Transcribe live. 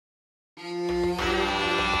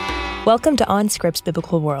Welcome to OnScript's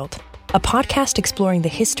Biblical World, a podcast exploring the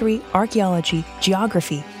history, archaeology,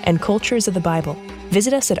 geography, and cultures of the Bible.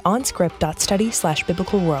 Visit us at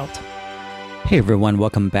onscript.study/biblicalworld. Hey everyone,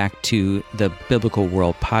 welcome back to the Biblical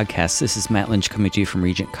World podcast. This is Matt Lynch coming to you from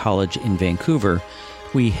Regent College in Vancouver.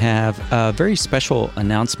 We have a very special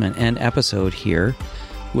announcement and episode here.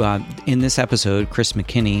 In this episode, Chris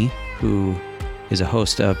McKinney, who is a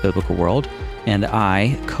host of Biblical World, and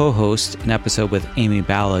I co-host an episode with Amy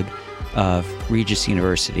Balog of Regis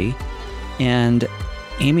University. And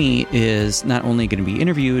Amy is not only going to be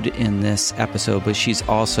interviewed in this episode, but she's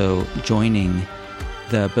also joining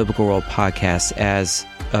the Biblical World podcast as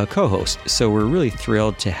a co-host. So we're really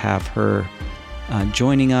thrilled to have her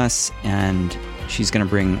joining us, and she's going to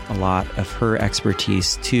bring a lot of her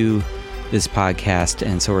expertise to this podcast,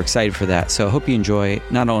 and so we're excited for that. So I hope you enjoy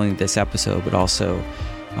not only this episode, but also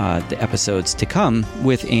the episodes to come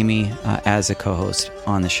with Amy as a co-host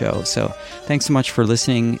on the show. So thanks so much for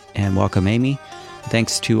listening, and welcome, Amy.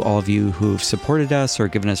 Thanks to all of you who've supported us or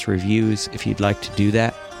given us reviews. If you'd like to do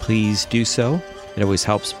that, please do so. It always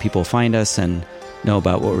helps people find us and know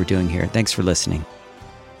about what we're doing here. Thanks for listening.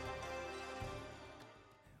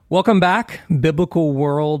 Welcome back, Biblical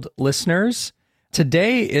World listeners.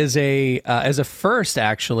 Today is a first,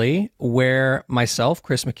 actually, where myself,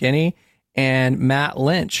 Chris McKinney, and Matt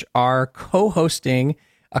Lynch are co-hosting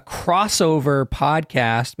a crossover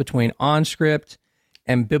podcast between OnScript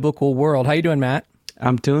and Biblical World. How you doing, Matt?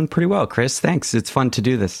 I'm doing pretty well, Chris. Thanks. It's fun to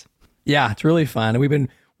do this. Yeah, it's really fun. We've been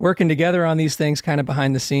working together on these things kind of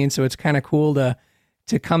behind the scenes, so it's kind of cool to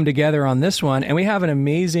come together on this one. And we have an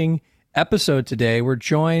amazing episode today. We're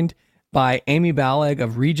joined by Amy Balog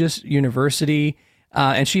of Regis University,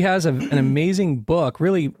 and she has an amazing book,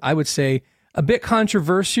 really, I would say, a bit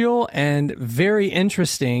controversial and very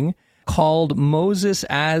interesting, called Moses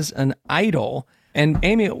as an Idol. And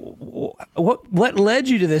Amy, what led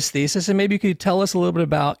you to this thesis? And maybe you could tell us a little bit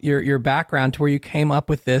about your background to where you came up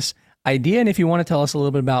with this idea. And if you want to tell us a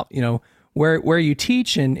little bit about, where you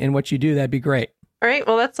teach and what you do, that'd be great. All right.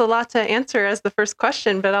 Well, that's a lot to answer as the first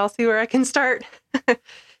question, but I'll see where I can start.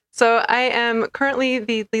 So I am currently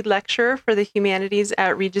the lead lecturer for the humanities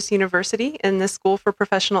at Regis University in the School for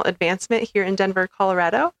Professional Advancement here in Denver,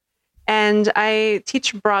 Colorado. And I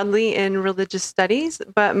teach broadly in religious studies,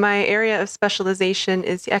 but my area of specialization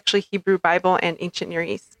is actually Hebrew Bible and Ancient Near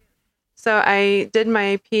East. So I did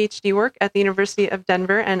my PhD work at the University of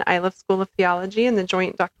Denver and Iliff School of Theology in the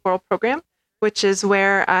Joint Doctoral Program, which is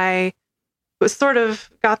where I was sort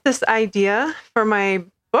of got this idea for my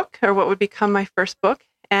book, or what would become my first book.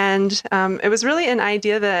 And it was really an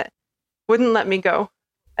idea that wouldn't let me go.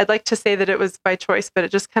 I'd like to say that it was by choice, but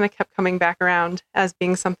it just kind of kept coming back around as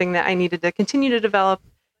being something that I needed to continue to develop.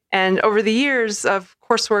 And over the years of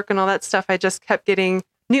coursework and all that stuff, I just kept getting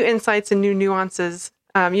new insights and new nuances,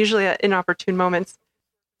 usually at inopportune moments.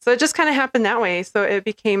 So it just kind of happened that way. So it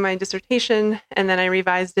became my dissertation, and then I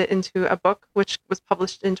revised it into a book, which was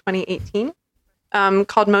published in 2018,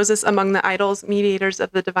 called Moses Among the Idols, Mediators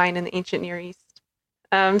of the Divine in the Ancient Near East.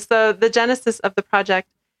 So the genesis of the project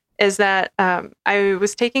is that I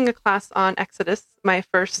was taking a class on Exodus, my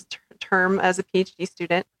first term as a PhD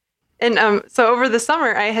student. And so over the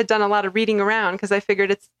summer, I had done a lot of reading around because I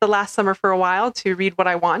figured it's the last summer for a while to read what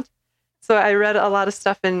I want. So I read a lot of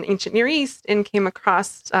stuff in Ancient Near East and came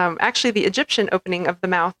across actually the Egyptian opening of the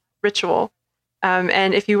mouth ritual.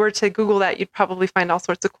 And if you were to Google that, you'd probably find all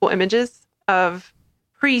sorts of cool images of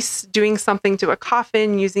priests doing something to a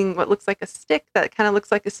coffin using what looks like a stick that kind of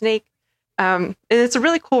looks like a snake. And it's a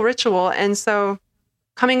really cool ritual. And so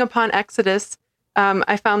coming upon Exodus,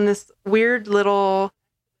 I found this weird little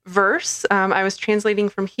verse. I was translating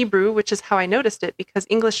from Hebrew, which is how I noticed it, because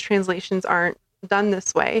English translations aren't done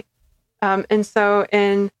this way. And so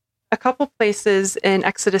in a couple places in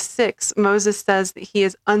Exodus 6, Moses says that he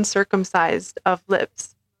is uncircumcised of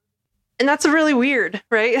lips. And that's really weird,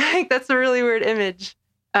 right? Like, that's a really weird image.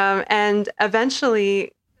 And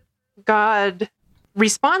eventually God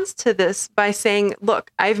responds to this by saying, look,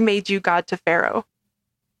 I've made you God to Pharaoh,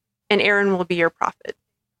 and Aaron will be your prophet.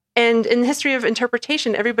 And in the history of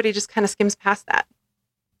interpretation, everybody just kind of skims past that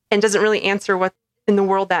and doesn't really answer what in the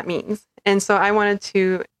world that means. And so I wanted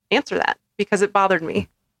to answer that because it bothered me.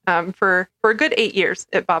 For a good 8 years,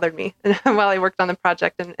 it bothered me while I worked on the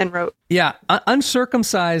project and wrote. Yeah,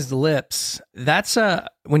 uncircumcised lips, that's,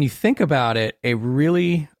 when you think about it, a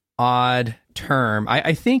really odd term.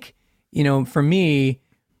 I think, for me,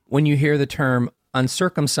 when you hear the term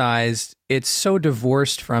uncircumcised, it's so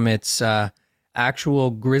divorced from its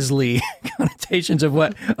actual grisly connotations of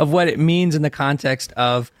what it means in the context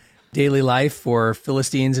of daily life for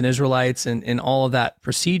Philistines and Israelites and all of that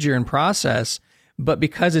procedure and process. But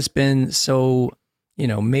because it's been so,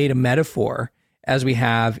 made a metaphor as we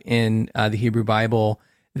have in the Hebrew Bible,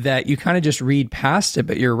 that you kind of just read past it.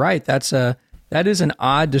 But you're right. That is an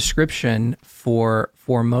odd description for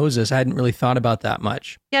Moses. I hadn't really thought about that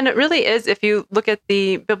much. Yeah, and it really is. If you look at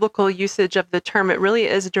the biblical usage of the term, it really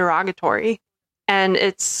is derogatory. And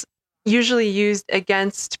it's usually used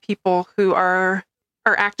against people who are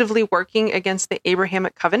actively working against the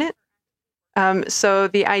Abrahamic covenant. So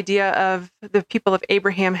the idea of the people of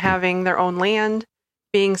Abraham having their own land,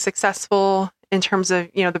 being successful in terms of,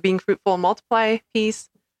 the being fruitful and multiply piece.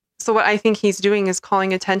 So what I think he's doing is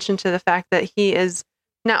calling attention to the fact that he is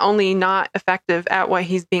not only not effective at what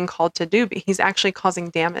he's being called to do, but he's actually causing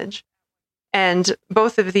damage. And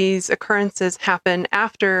both of these occurrences happen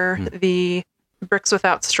after the bricks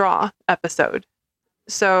without straw episode.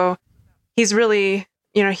 So he's really,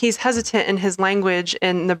 he's hesitant in his language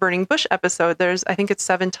in the burning bush episode. I think it's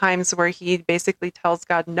 7 times where he basically tells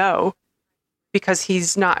God no, because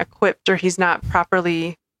he's not equipped or he's not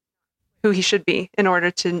properly who he should be in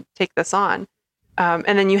order to take this on. And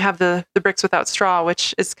then you have the bricks without straw,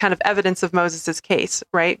 which is kind of evidence of Moses's case,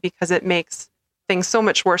 right? Because it makes things so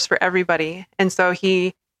much worse for everybody. And so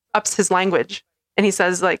he ups his language and he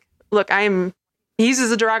says, look, he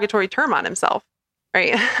uses a derogatory term on himself,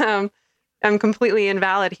 right? I'm completely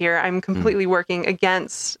invalid here. I'm completely working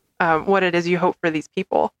against what it is you hope for these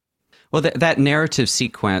people. Well, that narrative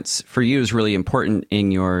sequence for you is really important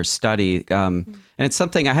in your study. And it's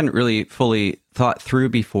something I hadn't really fully thought through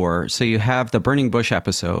before. So you have the burning bush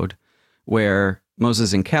episode where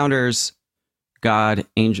Moses encounters God,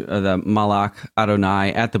 the Malach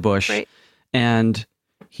Adonai at the bush. Right. And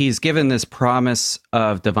he's given this promise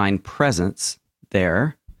of divine presence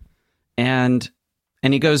there. And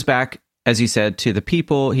he goes back, as you said, to the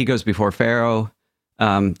people. He goes before Pharaoh.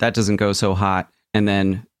 That doesn't go so hot. And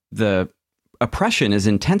then the oppression is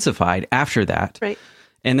intensified after that. Right.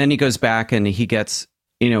 And then he goes back and he gets,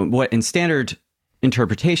 what in standard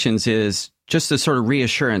interpretations is just a sort of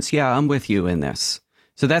reassurance. Yeah, I'm with you in this.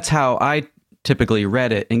 So that's how I typically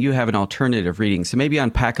read it. And you have an alternative reading. So maybe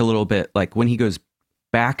unpack a little bit, like when he goes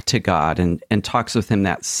back to God and talks with him,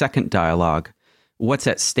 that second dialogue, what's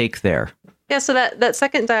at stake there? Yeah, so that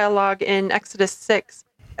second dialogue in Exodus 6,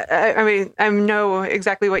 I know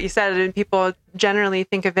exactly what you said, and people generally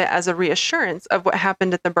think of it as a reassurance of what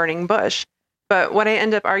happened at the burning bush. But what I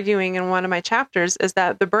end up arguing in one of my chapters is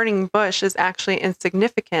that the burning bush is actually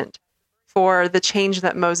insignificant for the change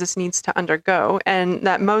that Moses needs to undergo, and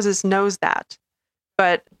that Moses knows that.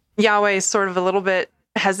 But Yahweh is sort of a little bit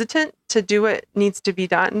hesitant to do what needs to be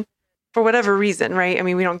done for whatever reason, right? I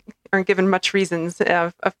mean, we aren't given much reasons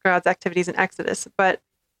of God's activities in Exodus, but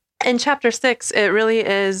in chapter 6, it really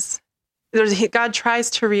is, God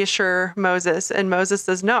tries to reassure Moses, and Moses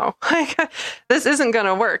says, no, this isn't going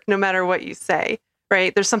to work no matter what you say,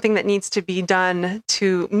 right? There's something that needs to be done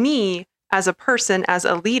to me as a person, as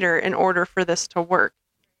a leader, in order for this to work.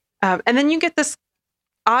 And then you get this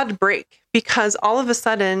odd break, because all of a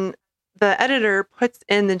sudden, the editor puts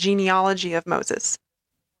in the genealogy of Moses.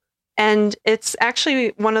 And it's actually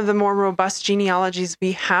one of the more robust genealogies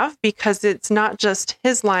we have, because it's not just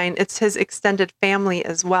his line, it's his extended family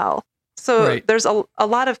as well. So Right. There's a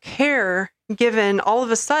lot of care given all of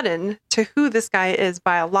a sudden to who this guy is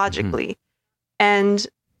biologically. And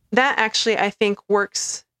that actually, I think,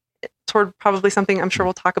 works toward probably something I'm sure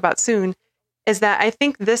we'll talk about soon, is that I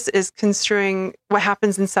think this is construing what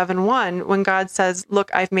happens in 7:1 when God says, look,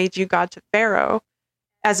 I've made you God to Pharaoh,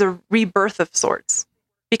 as a rebirth of sorts.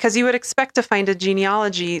 Because you would expect to find a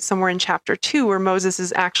genealogy somewhere in chapter 2 where Moses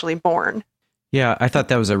is actually born. Yeah, I thought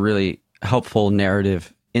that was a really helpful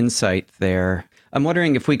narrative insight there. I'm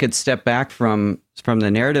wondering if we could step back from the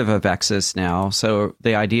narrative of Exodus now. So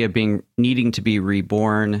the idea of needing to be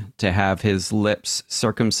reborn, to have his lips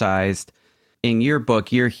circumcised. In your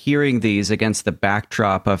book, you're hearing these against the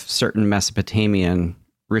backdrop of certain Mesopotamian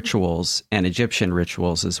rituals and Egyptian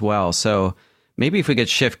rituals as well. So maybe if we could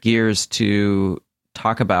shift gears to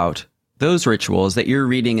talk about those rituals that you're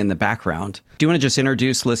reading in the background. Do you want to just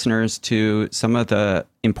introduce listeners to some of the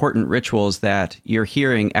important rituals that you're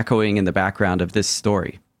hearing echoing in the background of this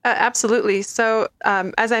story? Absolutely. So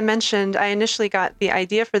as I mentioned, I initially got the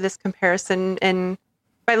idea for this comparison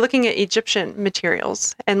by looking at Egyptian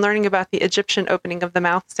materials and learning about the Egyptian opening of the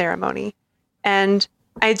mouth ceremony. And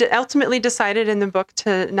I ultimately decided in the book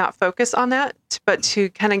to not focus on that, but to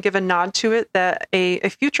kind of give a nod to it, that a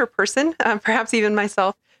future person, perhaps even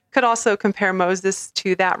myself, could also compare Moses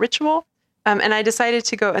to that ritual. And I decided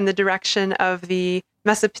to go in the direction of the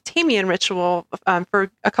Mesopotamian ritual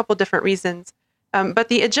for a couple different reasons. But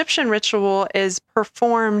the Egyptian ritual is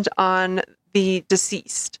performed on the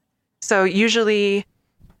deceased. So usually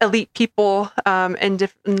elite people, in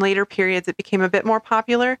later periods, it became a bit more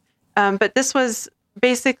popular. But this was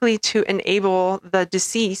basically to enable the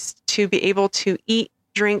deceased to be able to eat,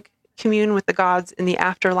 drink, commune with the gods in the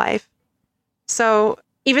afterlife. So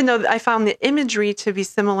even though I found the imagery to be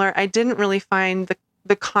similar, I didn't really find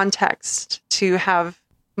the context to have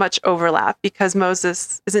much overlap, because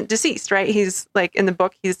Moses isn't deceased, right? He's like, in the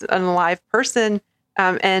book, he's an alive person,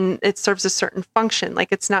 and it serves a certain function.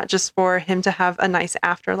 Like, it's not just for him to have a nice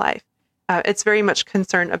afterlife. It's very much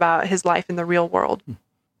concerned about his life in the real world.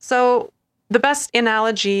 So the best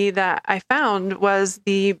analogy that I found was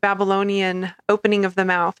the Babylonian opening of the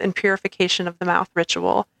mouth and purification of the mouth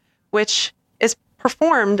ritual, which is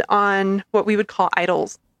performed on what we would call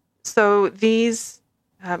idols. So these,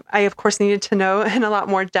 I of course needed to know in a lot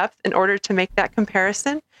more depth in order to make that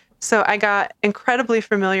comparison. So I got incredibly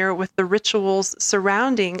familiar with the rituals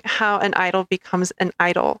surrounding how an idol becomes an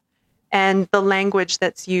idol, and the language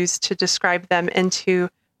that's used to describe them and to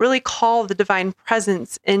really call the divine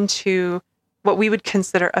presence into what we would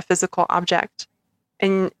consider a physical object.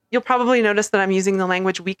 And you'll probably notice that I'm using the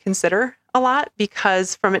language we consider a lot,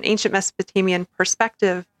 because from an ancient Mesopotamian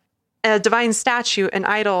perspective, a divine statue, an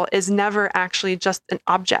idol, is never actually just an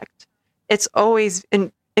object. It's always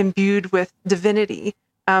imbued with divinity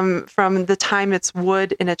from the time it's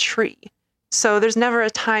wood in a tree. So there's never a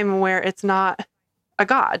time where it's not a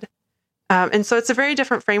god. And so it's a very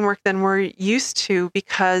different framework than we're used to,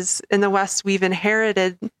 because in the West, we've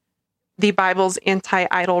inherited the Bible's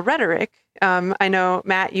anti-idol rhetoric. I know,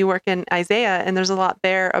 Matt, you work in Isaiah, and there's a lot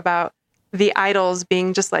there about the idols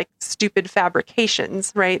being just like stupid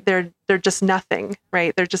fabrications, right? They're just nothing,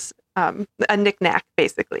 right? They're just a knickknack,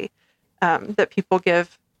 basically, that people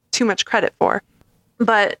give too much credit for.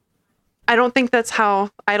 But I don't think that's how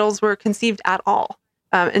idols were conceived at all.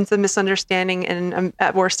 It's a misunderstanding and,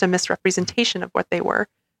 at worst, a misrepresentation of what they were.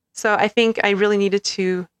 So I think I really needed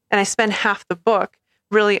to, and I spend half the book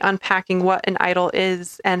really unpacking what an idol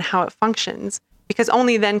is and how it functions, because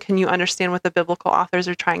only then can you understand what the biblical authors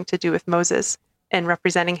are trying to do with Moses and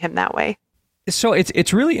representing him that way. So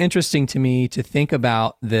it's really interesting to me to think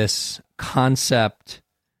about this concept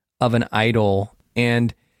of an idol.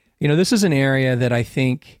 And, you know, this is an area that I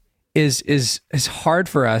think is hard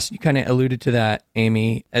for us. You kind of alluded to that,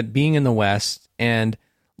 Amy, at being in the West and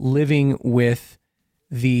living with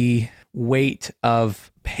the weight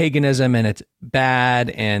of paganism, and it's bad,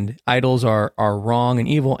 and idols are wrong and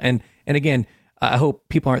evil. And again, I hope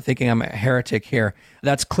people aren't thinking I'm a heretic here.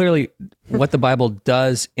 That's clearly what the Bible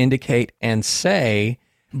does indicate and say.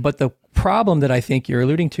 But the problem that I think you're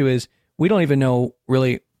alluding to is we don't even know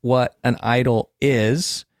really what an idol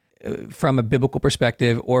is from a biblical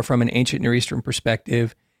perspective or from an ancient Near Eastern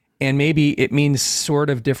perspective. And maybe it means sort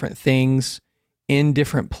of different things in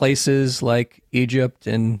different places like Egypt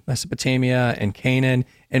and Mesopotamia and Canaan,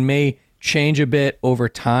 and may change a bit over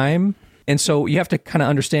time. And so you have to kind of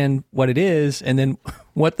understand what it is, and then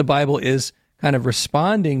what the Bible is kind of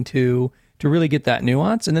responding to really get that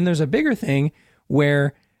nuance. And then there's a bigger thing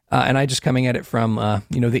where, and I just coming at it from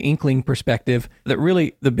the Inkling perspective, that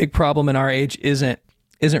really the big problem in our age isn't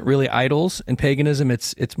really idols and paganism.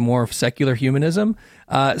 It's more of secular humanism.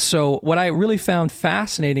 So what I really found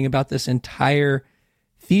fascinating about this entire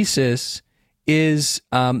thesis is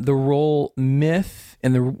the role myth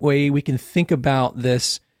and the way we can think about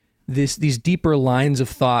these deeper lines of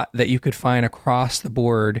thought that you could find across the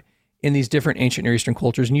board in these different ancient Near Eastern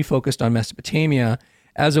cultures. And you focused on Mesopotamia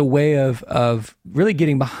as a way of really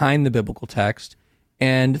getting behind the biblical text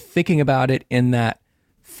and thinking about it in that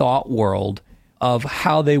thought world of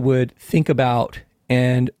how they would think about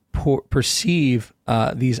and perceive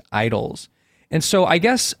these idols. And so I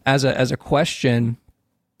guess as a question,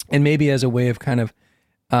 and maybe as a way of kind of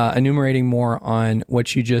enumerating more on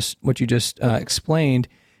what you just explained,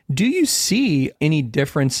 do you see any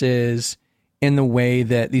differences in the way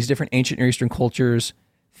that these different ancient Near Eastern cultures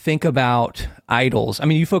think about idols? I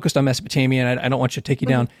mean, you focused on Mesopotamia, and I don't want you to take you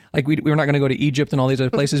down. Like, we're not going to go to Egypt and all these other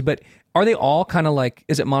places, but are they all kind of like,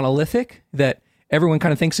 is it monolithic that everyone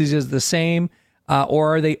kind of thinks these is the same,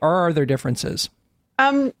 or are there differences?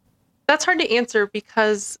 That's hard to answer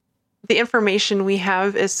because the information we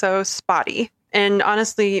have is so spotty. And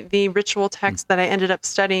honestly, the ritual texts that I ended up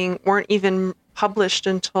studying weren't even published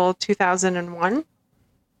until 2001.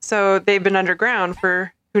 So they've been underground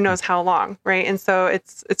for who knows how long, right? And so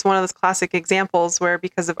it's one of those classic examples where,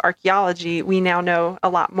 because of archaeology, we now know a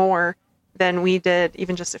lot more than we did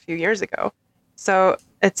even just a few years ago. So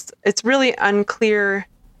it's really unclear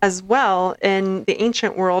as well in the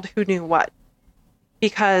ancient world who knew what,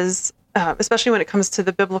 because especially when it comes to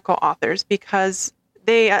the biblical authors, because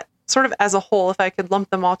they sort of as a whole, if I could lump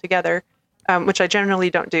them all together, which I generally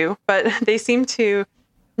don't do, but they seem to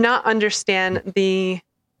not understand the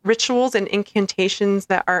rituals and incantations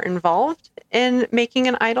that are involved in making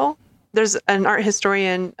an idol. There's an art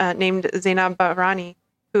historian named Zainab Bahrani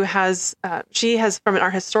who she has, from an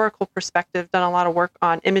art historical perspective, done a lot of work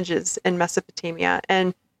on images in Mesopotamia.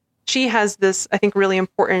 And she has this, I think, really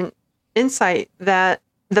important insight that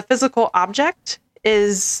the physical object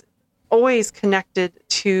is always connected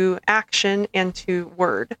to action and to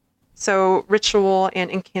word. So ritual and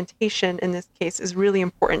incantation in this case is really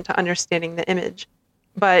important to understanding the image.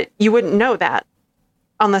 But you wouldn't know that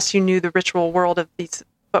unless you knew the ritual world of these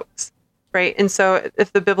folks, right? And so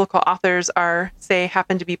if the biblical authors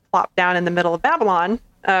happen to be plopped down in the middle of Babylon,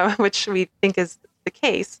 which we think is the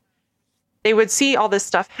case, they would see all this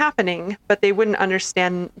stuff happening, but they wouldn't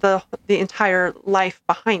understand the entire life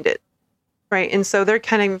behind it, right? And so they're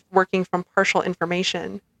kind of working from partial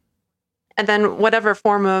information. And then whatever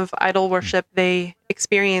form of idol worship they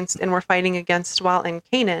experienced and were fighting against while in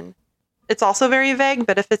Canaan, it's also very vague,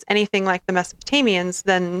 but if it's anything like the Mesopotamians,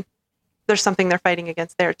 then there's something they're fighting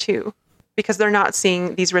against there too, because they're not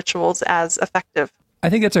seeing these rituals as effective. I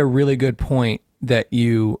think that's a really good point that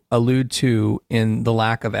you allude to in the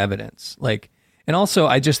lack of evidence. And also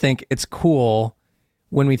I just think it's cool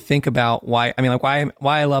when we think about why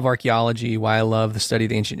I love archaeology, why I love the study of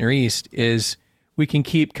the ancient Near East, is we can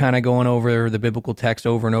keep kind of going over the biblical text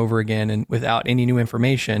over and over again and without any new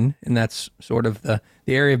information. And that's sort of the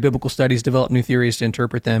area of biblical studies, develop new theories to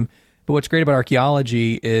interpret them. But what's great about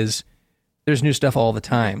archaeology is there's new stuff all the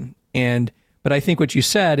time. But I think what you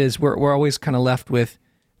said is we're always kind of left with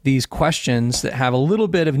these questions that have a little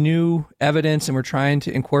bit of new evidence, and we're trying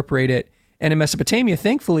to incorporate it. And in Mesopotamia,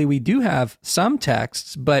 thankfully, we do have some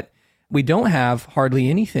texts, but we don't have hardly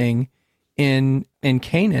anything in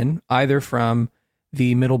Canaan, either from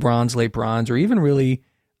the Middle Bronze, Late Bronze, or even really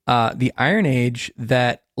the Iron Age,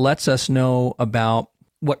 that lets us know about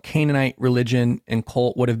what Canaanite religion and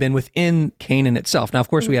cult would have been within Canaan itself. Now, of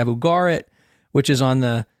course, we have Ugarit, which is on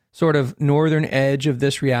the sort of northern edge of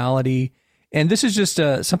this reality. And this is just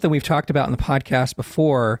something we've talked about in the podcast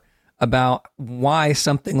before, about why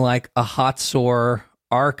something like a Hatzor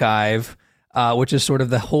archive, which is sort of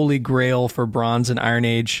the holy grail for Bronze and Iron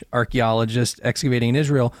Age archaeologists excavating in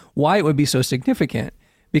Israel, why it would be so significant.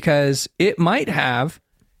 Because it might have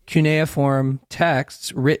cuneiform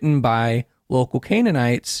texts written by local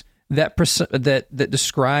Canaanites that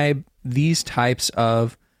describe these types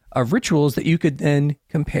of rituals that you could then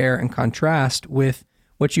compare and contrast with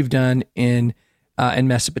what you've done in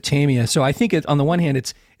Mesopotamia. So I think on the one hand,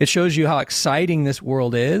 it shows you how exciting this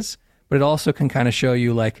world is, but it also can kind of show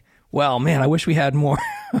you well, man, I wish we had more.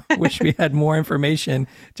 Wish we had more information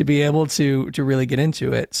to be able to really get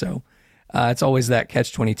into it. So it's always that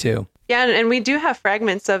catch-22. Yeah, and we do have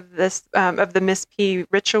fragments of this of the Mispih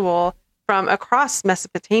ritual from across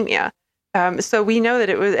Mesopotamia. So we know that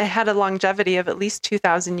it had a longevity of at least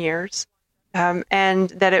 2,000 years, and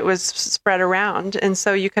that it was spread around. And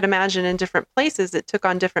so you could imagine in different places it took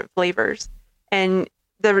on different flavors. And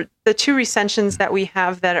the two recensions that we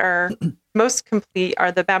have that are most complete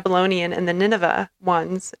are the Babylonian and the Nineveh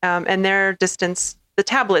ones, and their distance, the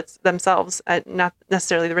tablets themselves, not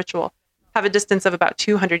necessarily the ritual, have a distance of about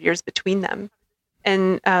 200 years between them.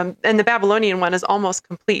 And the Babylonian one is almost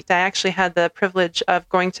complete. I actually had the privilege of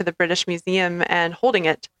going to the British Museum and holding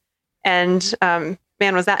it. And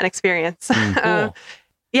man, was that an experience. Cool.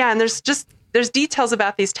 Yeah, and there's details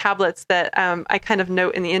about these tablets that I kind of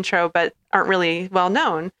note in the intro, but aren't really well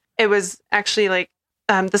known. It was actually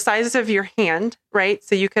the size of your hand, right?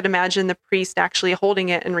 So you could imagine the priest actually holding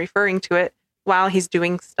it and referring to it while he's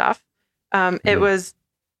doing stuff. It was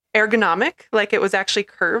ergonomic, it was actually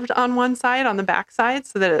curved on one side, on the back side,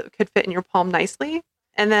 so that it could fit in your palm nicely.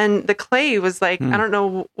 And then the clay was I don't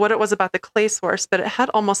know what it was about the clay source, but it had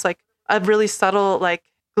almost a really subtle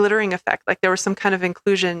glittering effect. There was some kind of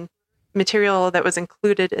inclusion material that was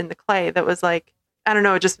included in the clay that was I don't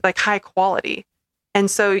know, just high quality.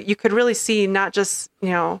 And so you could really see not just,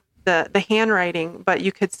 the handwriting, but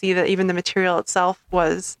you could see that even the material itself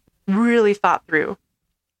was really thought through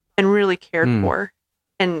and really cared for.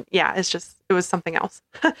 And yeah, it was something else.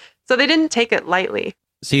 So they didn't take it lightly.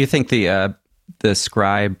 So you think the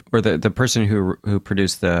scribe or the person who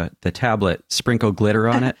produced the tablet sprinkled glitter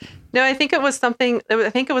on it? No, I think it was something. I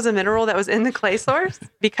think it was a mineral that was in the clay source,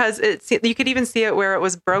 because you could even see it where it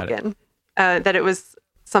was broken. That it was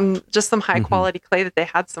some high quality clay that they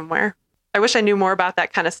had somewhere. I wish I knew more about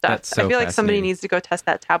that kind of stuff. That's so I feel like somebody fascinating. needs to go test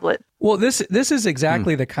that tablet. Well, this is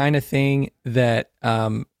exactly the kind of thing that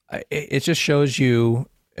it just shows you,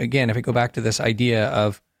 again, if we go back to this idea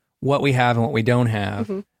of what we have and what we don't have.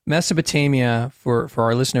 Mm-hmm. Mesopotamia, for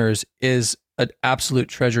our listeners, is an absolute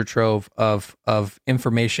treasure trove of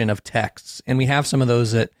information, of texts. And we have some of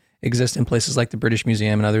those that exist in places like the British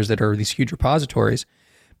Museum and others that are these huge repositories.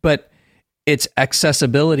 But its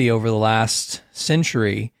accessibility over the last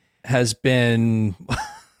century has been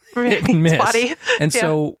hit and miss. Spotty. And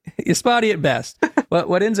so it's spotty at best. But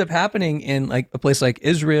what ends up happening in like a place like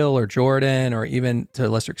Israel or Jordan, or even to a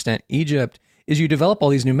lesser extent Egypt, is you develop all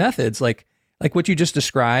these new methods, like what you just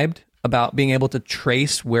described about being able to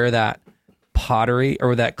trace where that pottery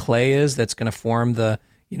or that clay is that's going to form the,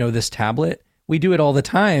 this tablet. We do it all the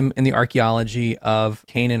time in the archaeology of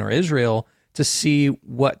Canaan or Israel to see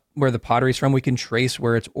where the pottery is from. We can trace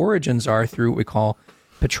where its origins are through what we call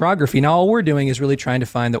petrography. Now, all we're doing is really trying to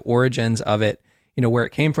find the origins of it, where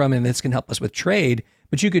it came from, and this can help us with trade.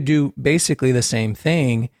 But you could do basically the same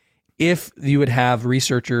thing if you would have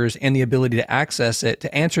researchers and the ability to access it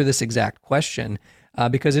to answer this exact question,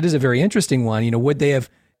 because it is a very interesting one. Would they have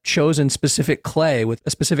chosen specific clay with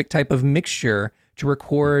a specific type of mixture to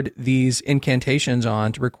record these incantations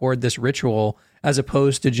on, to record this ritual, as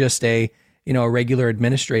opposed to just a regular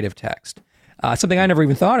administrative text? Something I never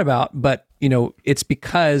even thought about, but it's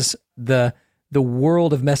because the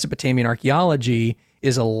world of Mesopotamian archaeology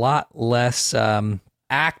is a lot less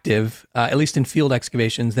active, at least in field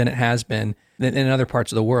excavations, than it has been in other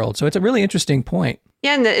parts of the world. So it's a really interesting point.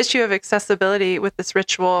 Yeah, and the issue of accessibility with this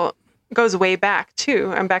ritual goes way back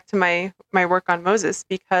too. I'm back to my work on Moses,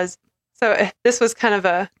 because this was kind of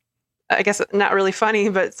a, I guess not really funny,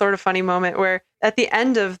 but sort of funny moment where at the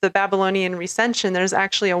end of the Babylonian recension, there's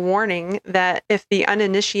actually a warning that if the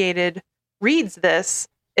uninitiated reads this,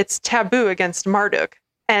 it's taboo against Marduk.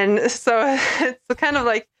 And so it's kind of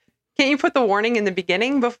like, can't you put the warning in the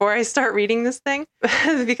beginning before I start reading this thing?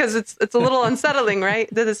 Because it's a little unsettling, right?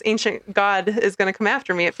 That this ancient god is going to come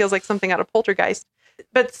after me. It feels like something out of Poltergeist.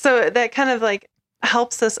 But so that kind of like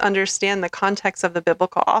helps us understand the context of the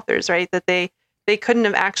biblical authors, right? That they couldn't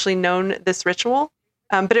have actually known this ritual,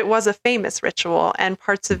 but it was a famous ritual and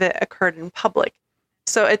parts of it occurred in public.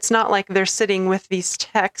 So it's not like they're sitting with these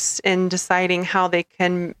texts and deciding how they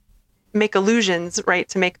can make allusions, right,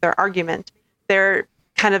 to make their argument. They're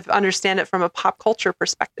kind of understand it from a pop culture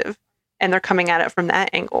perspective, and they're coming at it from that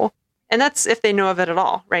angle. And that's if they know of it at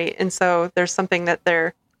all, right? And so there's something that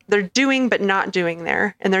they're doing but not doing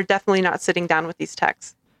there, and they're definitely not sitting down with these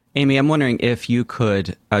texts. Amy, I'm wondering if you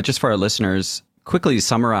could, just for our listeners, quickly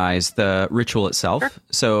summarize the ritual itself. Sure.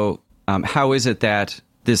 So how is it that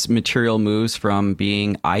this material moves from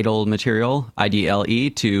being idol material,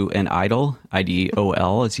 IDLE, to an idol,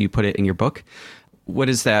 IDOL, as you put it in your book? What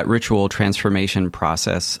is that ritual transformation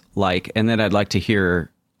process like? And then I'd like to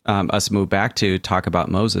hear us move back to talk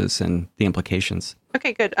about Moses and the implications.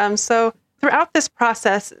 Okay, good. So throughout this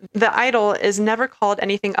process, the idol is never called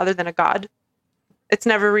anything other than a god. It's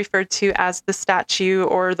never referred to as the statue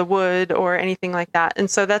or the wood or anything like that. And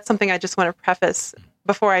so that's something I just want to preface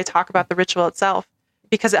before I talk about the ritual itself,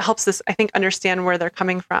 because it helps us, I think, understand where they're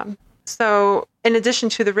coming from. So in addition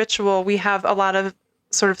to the ritual, we have a lot of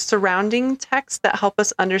sort of surrounding texts that help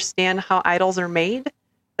us understand how idols are made.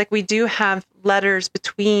 Like we do have letters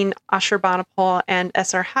between Ashurbanipal and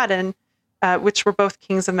Esarhaddon, which were both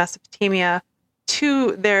kings of Mesopotamia,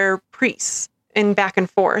 to their priests in back and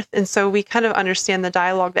forth. And so we kind of understand the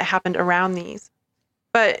dialogue that happened around these.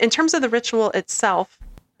 But in terms of the ritual itself,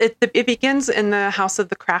 it begins in the house of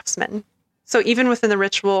the craftsman. So even within the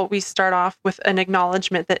ritual, we start off with an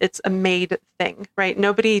acknowledgement that it's a made thing, right?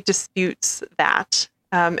 Nobody disputes that.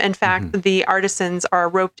 In fact, the artisans are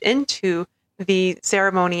roped into the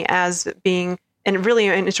ceremony as being really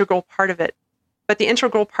an integral part of it. But the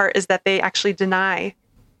integral part is that they actually deny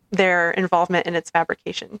their involvement in its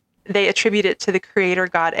fabrication. They attribute it to the creator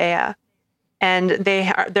god Ea. And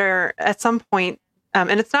they're at some point,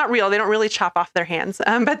 and it's not real, they don't really chop off their hands,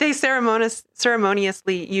 but they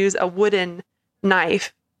ceremoniously use a wooden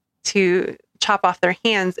knife to chop off their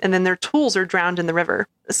hands, and then their tools are drowned in the river.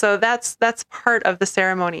 So that's part of the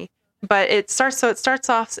ceremony. But it starts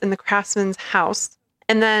off in the craftsman's house,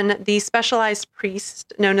 and then the specialized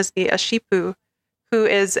priest known as the Ashipu, who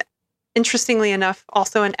is, interestingly enough,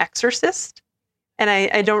 also an exorcist. And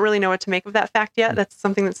I don't really know what to make of that fact yet. That's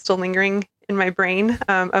something that's still lingering in my brain,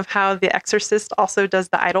 of how the exorcist also does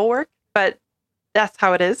the idol work, but that's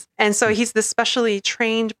how it is. And so he's the specially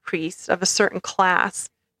trained priest of a certain class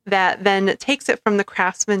that then takes it from the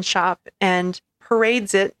craftsman shop and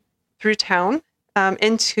parades it through town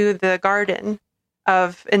into the garden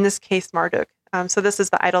of, in this case, Marduk. So this is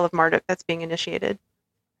the idol of Marduk that's being initiated.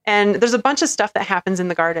 And there's a bunch of stuff that happens in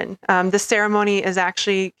the garden. The ceremony is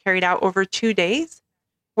actually carried out over 2 days,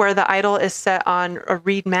 where the idol is set on a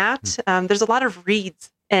reed mat. There's a lot of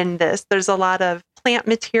reeds in this. There's a lot of plant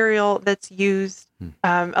material that's used,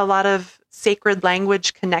 a lot of sacred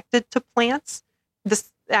language connected to plants.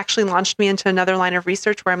 This actually launched me into another line of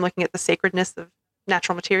research where I'm looking at the sacredness of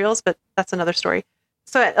natural materials, but that's another story.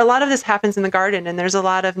 So a lot of this happens in the garden, and there's a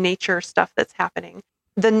lot of nature stuff that's happening.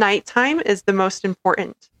 The nighttime is the most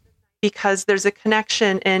important because there's a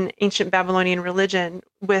connection in ancient Babylonian religion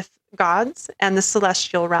with gods and the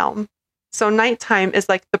celestial realm. So nighttime is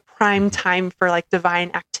like the prime time for like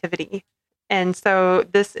divine activity. And so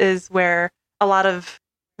this is where a lot of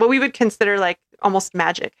what we would consider like almost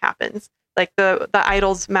magic happens. Like the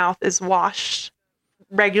idol's mouth is washed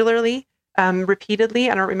regularly, repeatedly.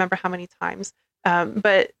 I don't remember how many times.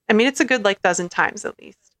 But I mean, it's a good like dozen times at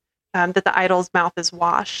least that the idol's mouth is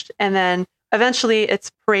washed. And then eventually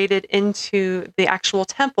it's paraded into the actual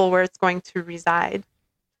temple where it's going to reside.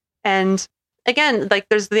 And again, like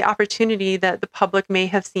there's the opportunity that the public may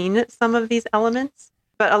have seen some of these elements,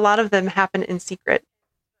 but a lot of them happen in secret.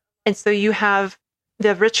 And so you have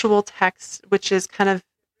the ritual text, which is kind of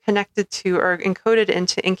connected to or encoded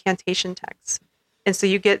into incantation texts. And so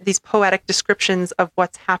you get these poetic descriptions of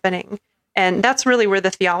what's happening. And that's really where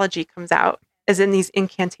the theology comes out, is in these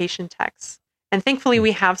incantation texts. And thankfully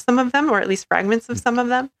we have some of them, or at least fragments of some of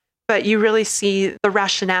them, but you really see the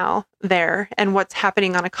rationale there and what's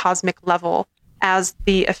happening on a cosmic level as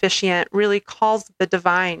the officiant really calls the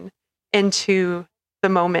divine into the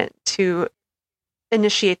moment to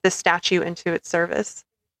initiate the statue into its service.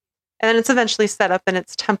 And then it's eventually set up in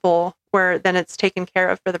its temple where then it's taken care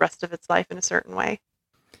of for the rest of its life in a certain way.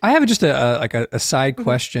 I have just a side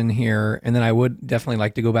question here, and then I would definitely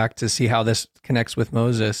like to go back to see how this connects with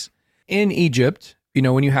Moses. In Egypt, you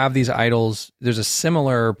know, when you have these idols, there's a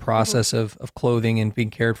similar process of clothing and being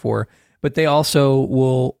cared for, but they also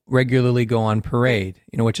will regularly go on parade,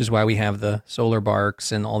 you know, which is why we have the solar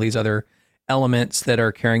barks and all these other elements that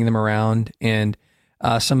are carrying them around. And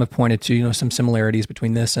some have pointed to, you know, some similarities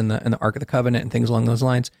between this and the Ark of the Covenant and things along those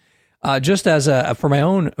lines. Just as for my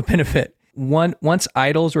own benefit, once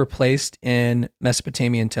idols were placed in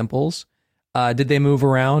Mesopotamian temples, did they move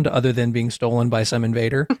around other than being stolen by some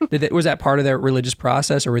invader? Was that part of their religious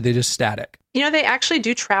process, or were they just static? You know, they actually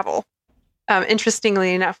do travel.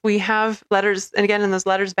 Interestingly enough, we have letters, and again, in those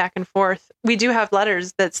letters back and forth, we do have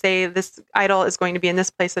letters that say this idol is going to be in this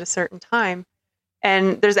place at a certain time.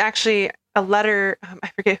 And there's actually a letter, I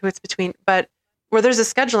forget who it's between, but where there's a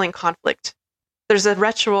scheduling conflict. There's a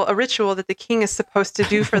ritual that the king is supposed to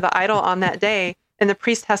do for the idol on that day, and the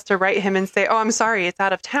priest has to write him and say, "Oh, I'm sorry, it's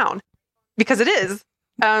out of town," because it is.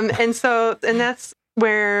 And that's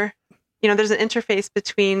where, you know, there's an interface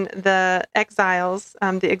between the exiles,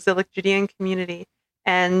 the exilic Judean community,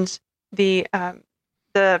 and the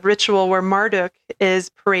ritual where Marduk is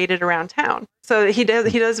paraded around town. So he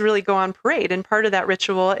does really go on parade, and part of that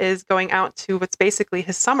ritual is going out to what's basically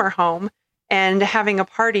his summer home and having a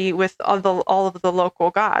party with all of the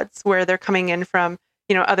local gods, where they're coming in from,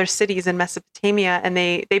 you know, other cities in Mesopotamia, and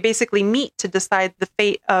they basically meet to decide the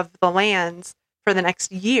fate of the lands for the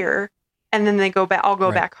next year, and then they go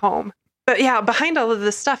back home. But yeah, behind all of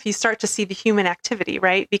this stuff, you start to see the human activity,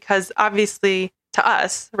 right? Because obviously to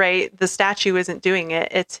us, right, the statue isn't doing it.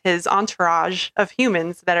 It's his entourage of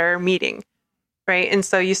humans that are meeting, right? And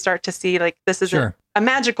so you start to see like this is a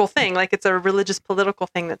magical thing, like it's a religious political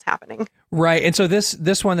thing that's happening. Right. And so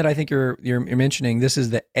this one that I think you're mentioning, this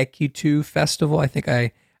is the Ekitu festival. I think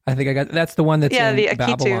I got, that's the one that's in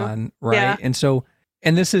Babylon, right? Yeah.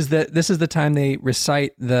 And this is the time they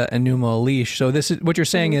recite the Enuma Elish. So this is what you're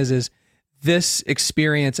saying is this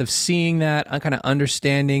experience of seeing that, kind of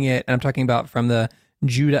understanding it, and I'm talking about from the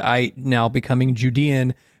Judahite now becoming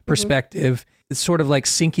Judean perspective, it's sort of like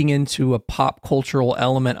sinking into a pop cultural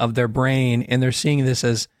element of their brain, and they're seeing this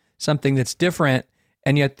as something that's different,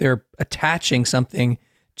 and yet they're attaching something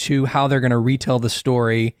to how they're going to retell the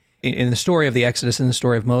story in the story of the Exodus and the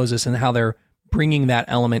story of Moses, and how they're bringing that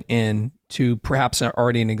element in to perhaps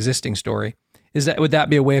already an existing story. Would that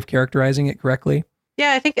be a way of characterizing it correctly?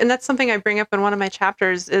 Yeah, I think, and that's something I bring up in one of my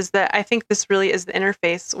chapters, is that I think this really is the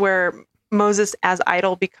interface where Moses as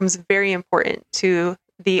idol becomes very important to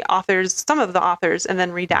the authors, some of the authors, and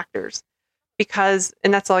then redactors, because,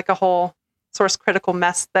 and that's like a whole source critical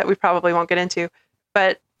mess that we probably won't get into,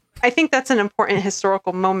 but I think that's an important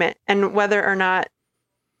historical moment, and whether or not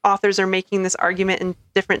authors are making this argument in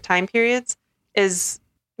different time periods is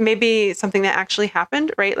maybe something that actually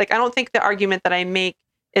happened, right? Like, I don't think the argument that I make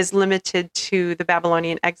is limited to the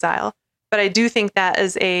Babylonian exile, but I do think that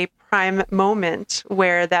is a prime moment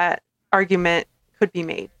where that argument could be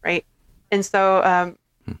made, right? And so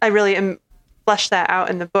I really flesh that out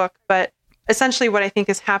in the book. But essentially what I think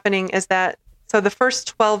is happening is that, so the first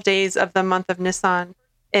 12 days of the month of Nisan,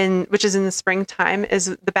 which is in the springtime, is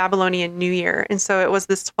the Babylonian New Year. And so it was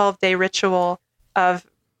this 12-day ritual of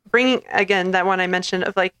bringing, again, that one I mentioned,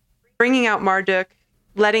 of like bringing out Marduk,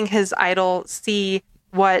 letting his idol see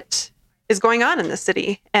what is going on in the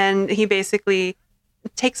city. And he basically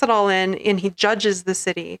takes it all in and he judges the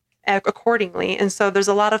city accordingly. And so there's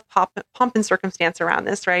a lot of pomp and circumstance around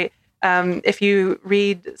this, right? If you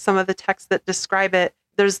read some of the texts that describe it,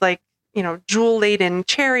 there's like, jewel-laden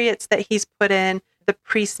chariots that he's put in. The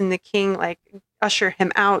priests and the king like usher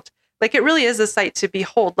him out. Like, it really is a sight to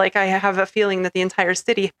behold. Like, I have a feeling that the entire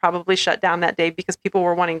city probably shut down that day because people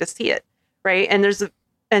were wanting to see it, right? And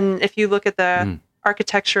if you look at the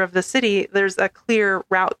architecture of the city, there's a clear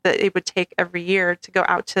route that it would take every year to go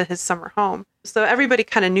out to his summer home. So everybody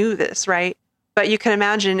kind of knew this, right? But you can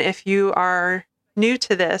imagine if you are new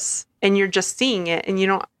to this and you're just seeing it and you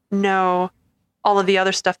don't know all of the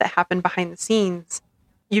other stuff that happened behind the scenes,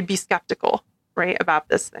 you'd be skeptical, right, about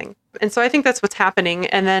this thing. And so I think that's what's happening.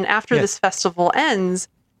 And then after this festival ends,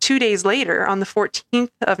 2 days later, on the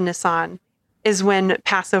 14th of Nisan, is when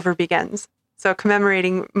Passover begins. So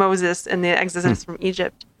commemorating Moses and the exodus from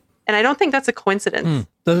Egypt. And I don't think that's a coincidence.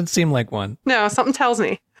 Doesn't seem like one. No, something tells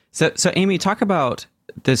me. So Amy, talk about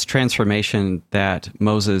this transformation that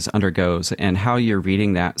Moses undergoes and how you're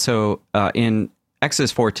reading that. So in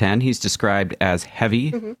Exodus 4:10, he's described as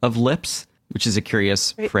heavy of lips, which is a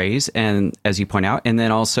curious phrase. And as you point out, and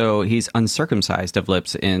then also he's uncircumcised of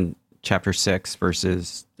lips in chapter 6,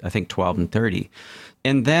 verses, I think, 12 and 30.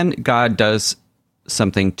 And then God does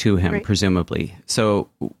something to him, presumably. So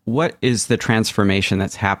what is the transformation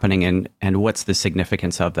that's happening and what's the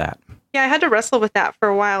significance of that? Yeah, I had to wrestle with that for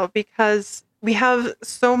a while because we have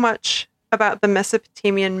so much about the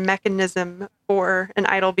Mesopotamian mechanism for an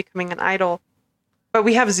idol becoming an idol, but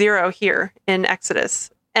we have zero here in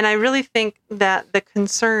Exodus. And I really think that the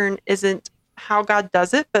concern isn't how God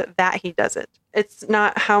does it, but that he does it. It's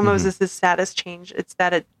not how Moses' status changed, it's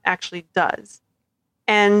that it actually does.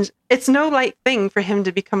 And it's no light thing for him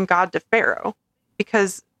to become God to Pharaoh,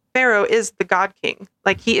 because Pharaoh is the God king.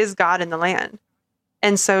 Like, he is God in the land.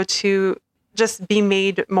 And so to just be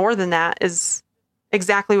made more than that is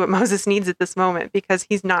exactly what Moses needs at this moment, because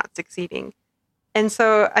he's not succeeding. And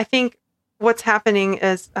so I think what's happening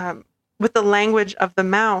is with the language of the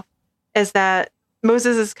mouth is that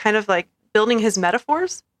Moses is kind of like building his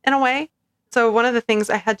metaphors in a way. So one of the things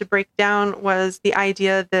I had to break down was the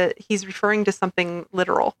idea that he's referring to something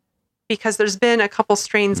literal, because there's been a couple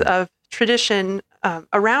strains of tradition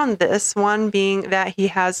around this, one being that he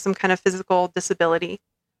has some kind of physical disability,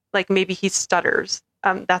 like maybe he stutters.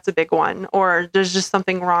 That's a big one. Or there's just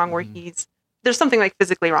something wrong where there's something like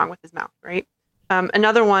physically wrong with his mouth, right?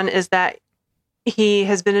 Another one is that he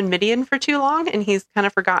has been in Midian for too long and he's kind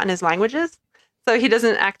of forgotten his languages. So he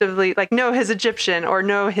doesn't actively know his Egyptian or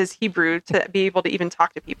know his Hebrew to be able to even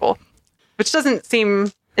talk to people, which doesn't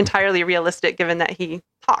seem entirely realistic given that he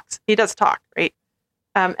talks. He does talk, right?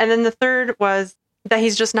 And then the third was that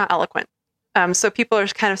he's just not eloquent. So people are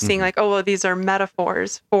kind of seeing like, oh, well, these are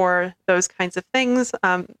metaphors for those kinds of things.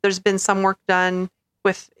 There's been some work done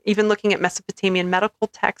with even looking at Mesopotamian medical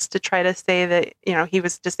texts to try to say that, he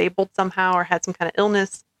was disabled somehow or had some kind of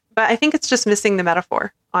illness. But I think it's just missing the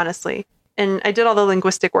metaphor, honestly. And I did all the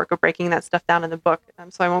linguistic work of breaking that stuff down in the book,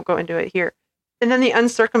 so I won't go into it here. And then the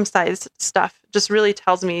uncircumcised stuff just really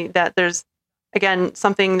tells me that there's, again,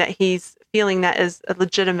 something that he's feeling that is a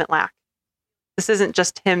legitimate lack. This isn't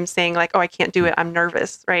just him saying like, oh, I can't do it, I'm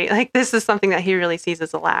nervous, right? Like, this is something that he really sees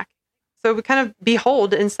as a lack. So we kind of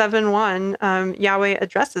behold in 7:1, Yahweh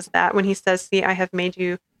addresses that when he says, see, I have made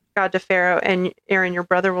you God to Pharaoh, and Aaron, your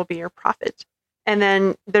brother, will be your prophet. And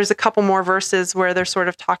then there's a couple more verses where they're sort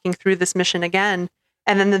of talking through this mission again.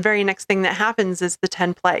 And then the very next thing that happens is the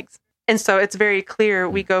 10 plagues. And so it's very clear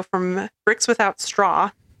we go from bricks without straw,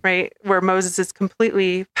 right, where Moses is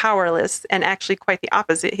completely powerless, and actually quite the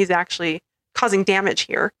opposite. He's actually causing damage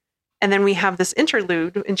here. And then we have this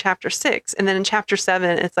interlude in chapter 6. And then in chapter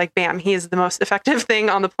 7, it's like, bam, he is the most effective thing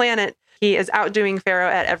on the planet. He is outdoing Pharaoh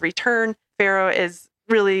at every turn. Pharaoh is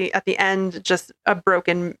really at the end just a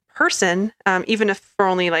broken person, even if for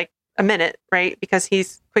only like a minute, right? Because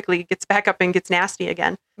he's quickly gets back up and gets nasty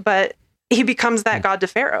again. But he becomes that God to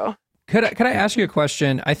Pharaoh. Could I ask you a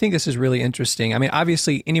question? I think this is really interesting. I mean,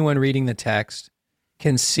 obviously, anyone reading the text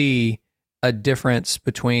can see a difference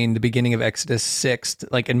between the beginning of Exodus 6,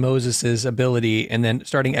 like in Moses' ability, and then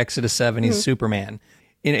starting Exodus 7, he's Superman.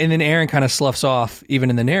 And then Aaron kind of sloughs off even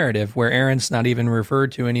in the narrative, where Aaron's not even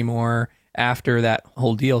referred to anymore after that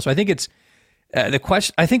whole deal. So I think it's the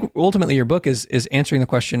question. I think ultimately your book is answering the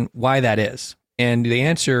question why that is, and the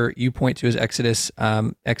answer you point to is Exodus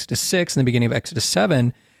 6 and the beginning of Exodus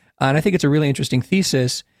 7, and I think it's a really interesting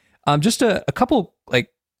thesis. Just a couple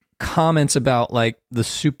like comments about like the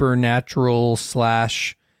supernatural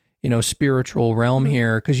 / spiritual realm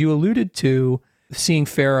here, because you alluded to seeing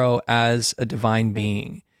Pharaoh as a divine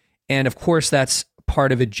being, and of course that's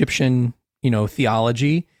part of Egyptian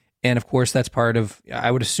theology, and of course that's part of,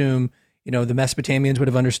 I would assume, the Mesopotamians would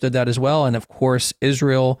have understood that as well, and of course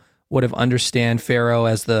Israel would have understand Pharaoh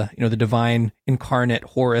as the the divine incarnate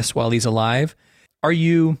Horus while he's alive. Are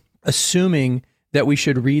you assuming that we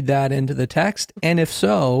should read that into the text? And if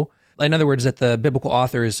so, in other words, that the biblical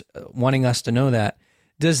author is wanting us to know that,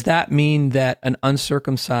 does that mean that an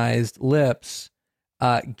uncircumcised lips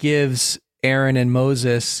gives Aaron and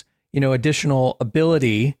Moses, additional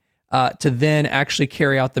ability to then actually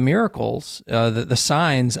carry out the miracles, the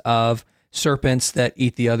signs of serpents that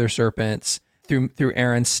eat the other serpents through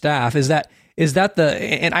Aaron's staff? Is that the,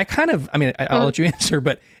 and I'll let you answer,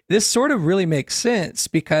 but this sort of really makes sense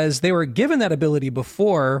because they were given that ability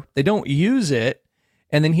before, they don't use it.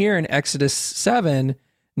 And then here in Exodus 7,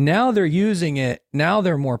 now they're using it, now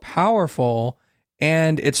they're more powerful.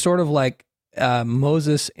 And it's sort of like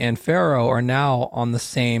Moses and Pharaoh are now on the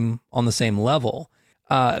same level.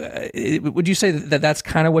 Would you say that that's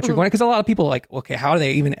kind of what you're going? Because a lot of people are like, okay, how are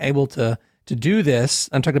they even able to do this?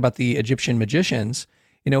 I'm talking about the Egyptian magicians.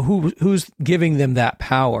 Who's giving them that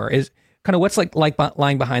power? Is kind of what's like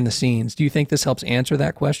lying behind the scenes. Do you think this helps answer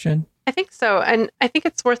that question? I think so. And I think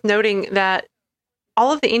it's worth noting that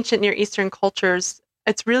all of the ancient Near Eastern cultures,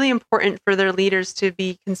 it's really important for their leaders to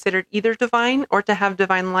be considered either divine or to have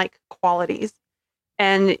divine-like qualities.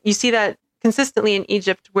 And you see that consistently in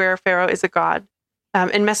Egypt, where Pharaoh is a god.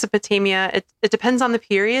 In Mesopotamia, it depends on the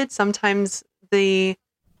period. Sometimes the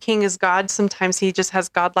king is God. Sometimes he just has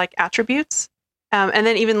godlike attributes. And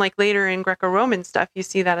then even like later in Greco-Roman stuff, you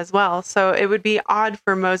see that as well. So it would be odd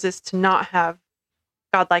for Moses to not have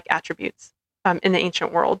godlike attributes in the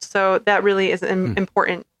ancient world. So that really is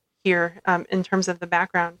important here in terms of the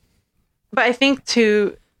background. But I think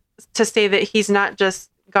to say that he's not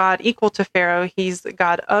just God equal to Pharaoh, he's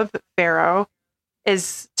God of Pharaoh,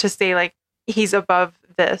 is to say like he's above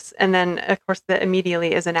this. And then, of course, that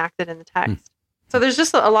immediately is enacted in the text. So there's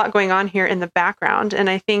just a lot going on here in the background. And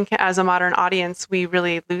I think as a modern audience, we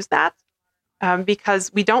really lose that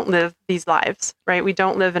because we don't live these lives, right? We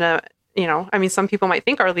don't live in a, some people might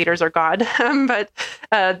think our leaders are God, but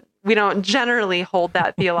we don't generally hold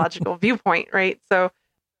that theological viewpoint, right? So,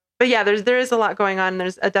 but yeah, there is a lot going on.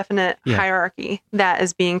 There's a definite hierarchy that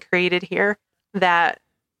is being created here that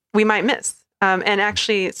we might miss. And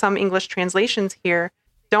actually, some English translations here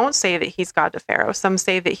don't say that he's God to Pharaoh. Some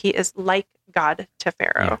say that he is like God to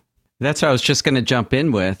Pharaoh. Yeah. That's what I was just going to jump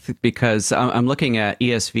in with, because I'm looking at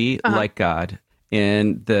ESV, like God,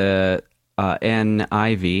 in the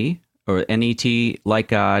NIV, or NET, like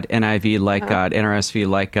God, NIV, like God, NRSV,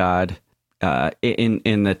 like God,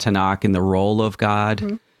 in the Tanakh, in the role of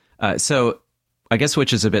God. So I guess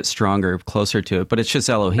which is a bit stronger, closer to it, but it's just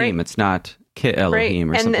Elohim. Right. It's not Kit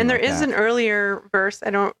Elohim or something. And there like is that. an earlier verse, I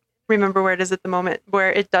don't remember where it is at the moment,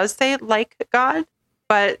 where it does say like God,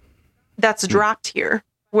 but that's dropped here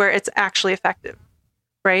where it's actually effective,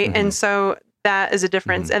 right? And so that is a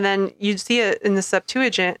difference. And then you see it in the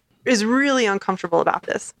Septuagint is really uncomfortable about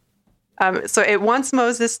this. So it wants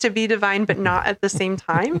Moses to be divine, but not at the same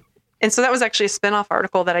time. And so that was actually a spinoff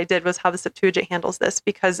article that I did, was how the Septuagint handles this,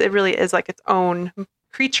 because it really is like its own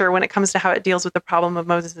creature when it comes to how it deals with the problem of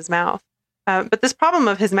Moses' mouth. But this problem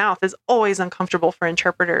of his mouth is always uncomfortable for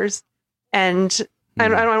interpreters. And I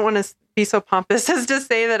don't want to be so pompous as to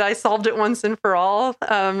say that I solved it once and for all,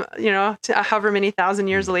 however many thousand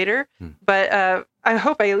years later. But I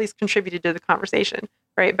hope I at least contributed to the conversation,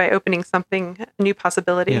 right, by opening something, a new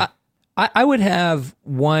possibility. Yeah. I would have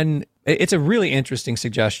one. It's a really interesting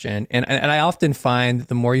suggestion. And I often find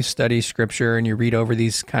the more you study scripture and you read over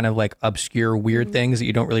these kind of like obscure, weird things that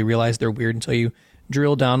you don't really realize they're weird until you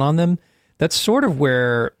drill down on them, that's sort of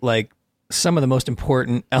where like some of the most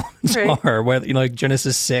important elements are, whether, like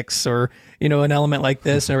Genesis 6 or, an element like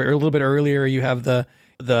this, or a little bit earlier, you have the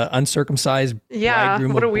uncircumcised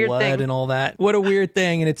bridegroom with blood and all that. What a weird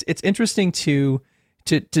thing. And it's interesting to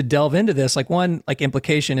delve into this. Like one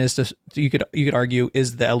implication is you could argue,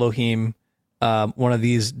 is the Elohim one of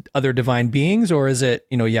these other divine beings, or is it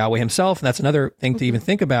Yahweh himself? And that's another thing to even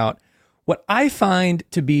think about. What I find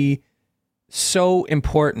to be so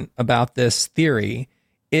important about this theory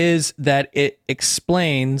is that it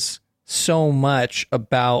explains so much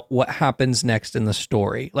about what happens next in the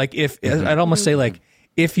story. Like I'd almost say, like,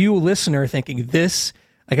 if you listener thinking this,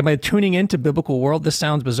 like, am I tuning into Biblical World? This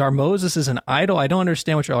sounds bizarre. Moses is an idol. I don't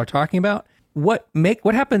understand what y'all are talking about. What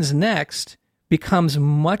happens next becomes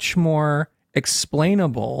much more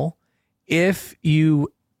explainable if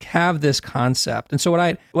you have this concept. And so what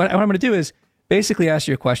I'm going to do is basically ask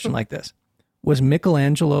you a question like this. Was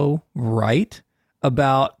Michelangelo right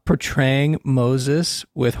about portraying Moses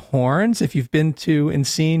with horns? If you've been to and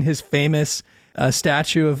seen his famous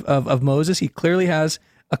statue of Moses, he clearly has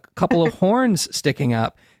a couple of horns sticking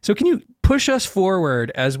up. So can you push us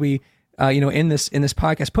forward as we, in this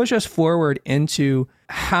podcast, push us forward into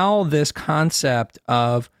how this concept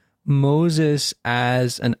of Moses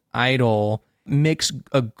as an idol makes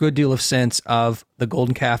a good deal of sense of the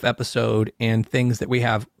Golden Calf episode and things that we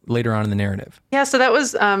have later on in the narrative? Yeah, so that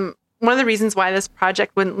was one of the reasons why this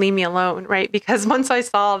project wouldn't leave me alone, right? Because once I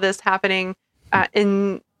saw this happening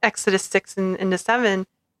in Exodus 6 and into 7,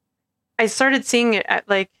 I started seeing it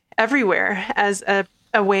like everywhere as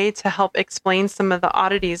a way to help explain some of the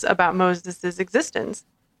oddities about Moses' existence.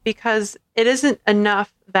 Because it isn't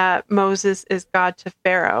enough that Moses is God to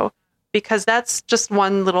Pharaoh, because that's just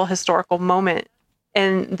one little historical moment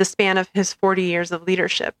in the span of his 40 years of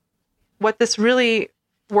leadership. What this really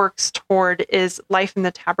works toward is life in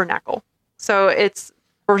the tabernacle. So it's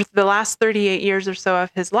for the last 38 years or so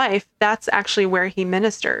of his life, that's actually where he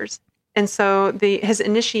ministers. And so his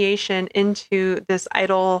initiation into this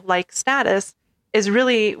idol-like status is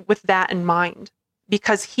really with that in mind,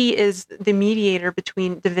 because he is the mediator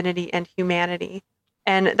between divinity and humanity.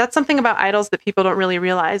 And that's something about idols that people don't really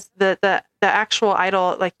realize. The actual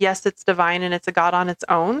idol, like, yes, it's divine and it's a god on its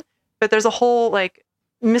own, but there's a whole like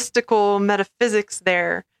mystical metaphysics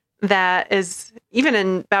there that is, even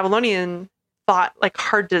in Babylonian thought, like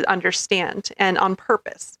hard to understand, and on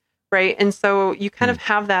purpose, right? And so you kind of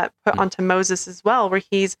have that put onto Moses as well, where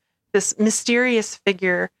he's this mysterious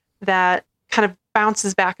figure that kind of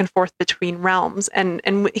bounces back and forth between realms,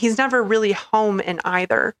 and he's never really home in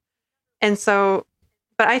either. And so,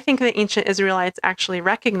 but I think the ancient Israelites actually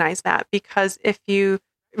recognize that, because if you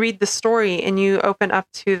read the story and you open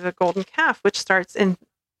up to the golden calf, which starts in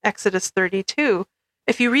Exodus 32,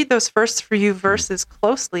 if you read those first few verses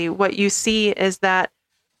closely, what you see is that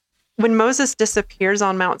when Moses disappears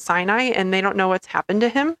on Mount Sinai and they don't know what's happened to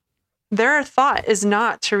him, their thought is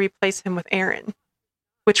not to replace him with Aaron,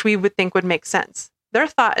 which we would think would make sense. Their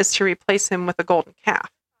thought is to replace him with a golden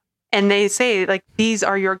calf. And they say, like, these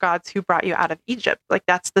are your gods who brought you out of Egypt. Like,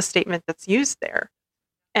 that's the statement that's used there.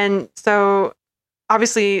 And so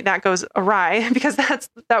obviously that goes awry, because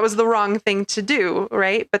that was the wrong thing to do,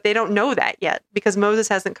 right? But they don't know that yet, because Moses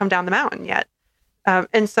hasn't come down the mountain yet.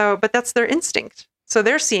 But that's their instinct. So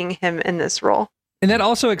they're seeing him in this role. And that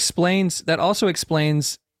also explains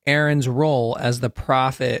Aaron's role as the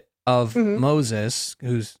prophet of Moses,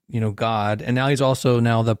 who's, God, and now he's also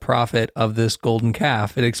the prophet of this golden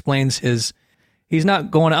calf. It explains he's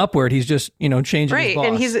not going upward, he's just, changing his boss.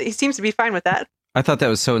 And he seems to be fine with that. I thought that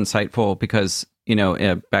was so insightful, because,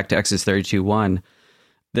 back to Exodus 32:1,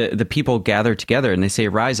 the people gather together and they say,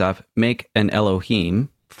 "Rise up, make an Elohim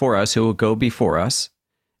for us who will go before us.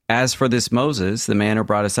 As for this Moses, the man who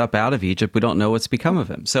brought us up out of Egypt, we don't know what's become of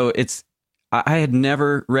him." So I had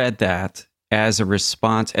never read that as a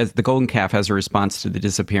response, as the golden calf as a response to the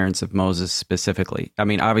disappearance of Moses specifically. I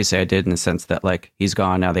mean, obviously I did, in the sense that, like, he's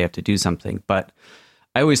gone, now they have to do something. But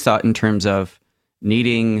I always thought in terms of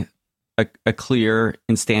needing a clear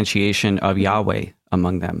instantiation of Yahweh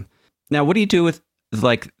among them. Now, what do you do with,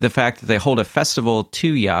 like, the fact that they hold a festival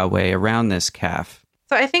to Yahweh around this calf?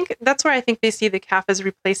 So I think that's where I think they see the calf as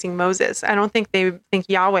replacing Moses. I don't think they think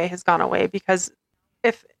Yahweh has gone away, because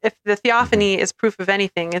if the theophany is proof of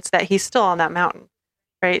anything, it's that he's still on that mountain,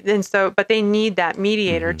 right? And so, but they need that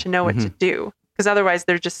mediator to know what to do, because otherwise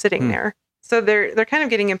they're just sitting there. So they're kind of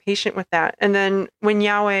getting impatient with that. And then when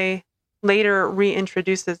Yahweh later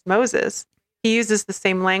reintroduces Moses, he uses the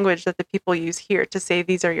same language that the people use here to say,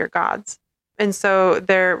 "These are your gods." And so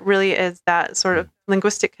there really is that sort of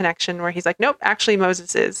linguistic connection where he's like, "Nope, actually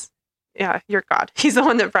Moses is, your God. He's the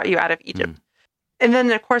one that brought you out of Egypt." And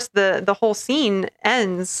then, of course, the whole scene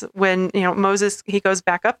ends when, Moses, he goes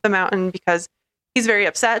back up the mountain because he's very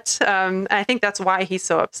upset. And I think that's why he's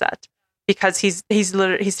so upset, because he's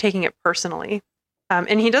taking it personally.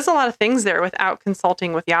 And he does a lot of things there without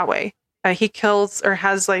consulting with Yahweh. He kills, or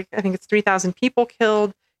has, I think it's 3,000 people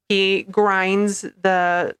killed. He grinds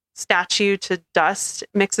the statue to dust,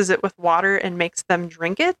 mixes it with water, and makes them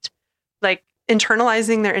drink it. like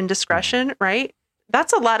internalizing their indiscretion, right?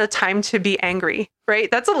 That's a lot of time to be angry, right?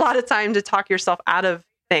 That's a lot of time to talk yourself out of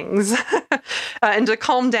things and to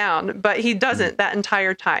calm down. But he doesn't that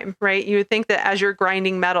entire time, right? You would think that as you're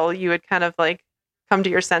grinding metal, you would kind of like come to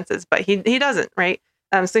your senses, but he doesn't, right?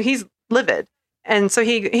 So he's livid. And so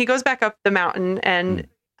he goes back up the mountain and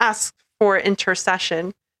asks for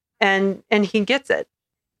intercession, and he gets it.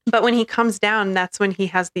 But when he comes down, that's when he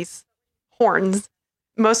has these horns.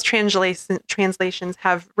 Most translations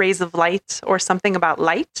have rays of light or something about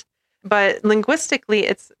light, but linguistically,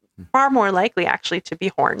 it's far more likely actually to be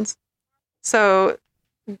horns. So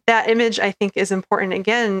that image, I think, is important.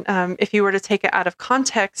 Again, if you were to take it out of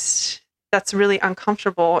context, that's a really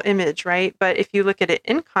uncomfortable image, right? But if you look at it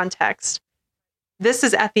in context, this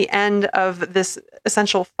is at the end of this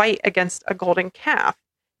essential fight against a golden calf.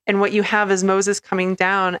 And what you have is Moses coming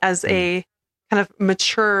down as a kind of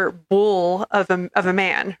mature bull of a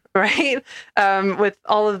man, right? With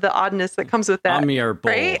all of the oddness that comes with that, Amir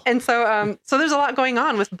bull. Right? And so there's a lot going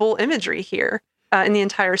on with bull imagery here in the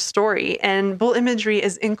entire story. And bull imagery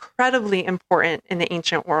is incredibly important in the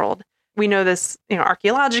ancient world. We know this,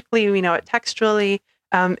 archaeologically. We know it textually.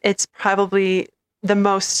 It's probably the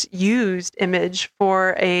most used image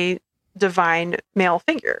for a divine male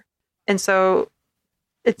figure, and so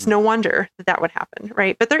it's no wonder that would happen,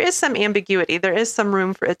 right? But there is some ambiguity. There is some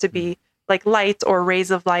room for it to be like light or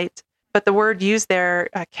rays of light. But the word used there,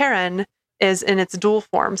 Karen, is in its dual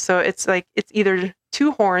form. So it's like it's either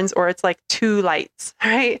two horns or it's like two lights,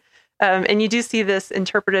 right? And you do see this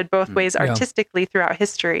interpreted both ways artistically throughout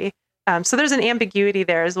history. So there's an ambiguity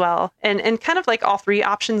there as well. And kind of like all three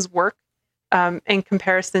options work in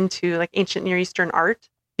comparison to like ancient Near Eastern art,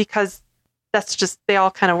 because that's just, they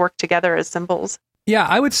all kind of work together as symbols. Yeah,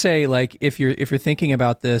 I would say like if you're thinking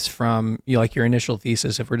about this from like your initial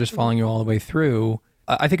thesis, if we're just following you all the way through,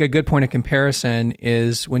 I think a good point of comparison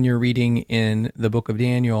is when you're reading in the book of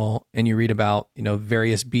Daniel and you read about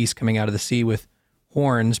various beasts coming out of the sea with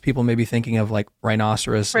horns. People may be thinking of like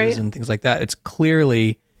rhinoceroses and things like that. It's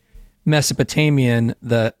clearly Mesopotamian,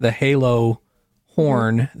 the halo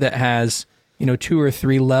horn that has 2 or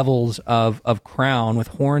 3 levels of crown with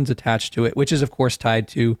horns attached to it, which is of course tied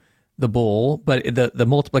to the bull, but the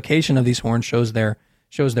multiplication of these horns shows their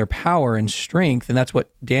power and strength, and that's what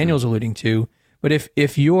Daniel's alluding to. But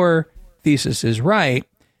if your thesis is right,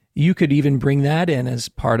 you could even bring that in as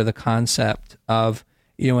part of the concept of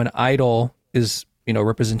an idol is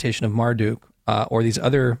representation of Marduk, or these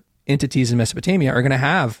other entities in Mesopotamia are going to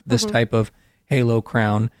have this type of halo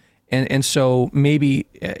crown, and so maybe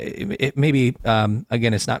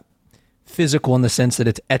again, it's not physical in the sense that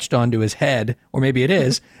it's etched onto his head, or maybe it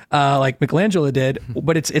is like Michelangelo did,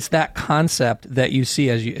 but it's that concept that you see,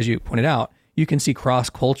 as you pointed out, you can see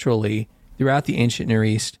cross-culturally throughout the ancient Near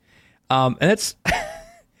East. And that's,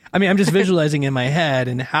 I'm just visualizing in my head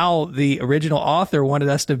and how the original author wanted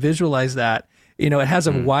us to visualize that. It has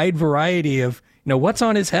a wide variety of, what's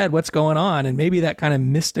on his head, what's going on, and maybe that kind of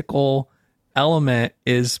mystical element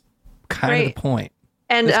is kind of the point.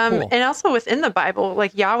 And cool. And also within the Bible,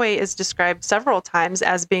 like Yahweh is described several times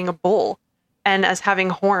as being a bull and as having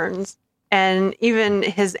horns. And even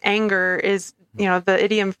his anger is, the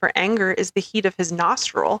idiom for anger is the heat of his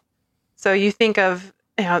nostril. So you think of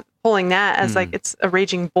pulling that as like it's a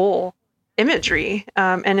raging bull imagery,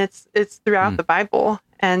 and it's throughout the Bible.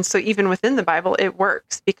 And so even within the Bible, it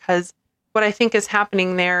works, because what I think is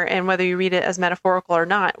happening there, and whether you read it as metaphorical or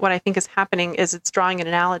not, what I think is happening is it's drawing an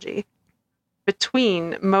analogy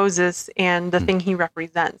between Moses and the thing he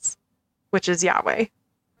represents, which is Yahweh.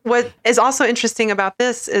 What is also interesting about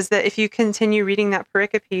this is that if you continue reading that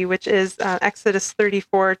pericope, which is Exodus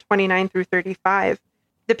 34, 29 through 35,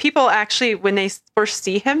 the people actually, when they first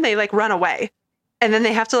see him, they like run away. And then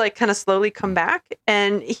they have to like kind of slowly come back.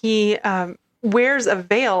 And he wears a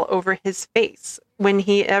veil over his face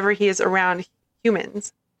whenever he is around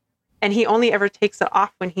humans. And he only ever takes it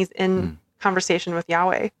off when he's in conversation with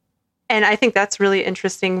Yahweh. And I think that's really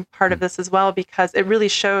interesting part of this as well, because it really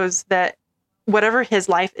shows that whatever his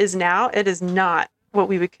life is now, it is not what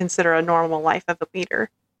we would consider a normal life of a leader.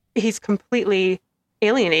 He's completely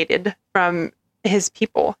alienated from his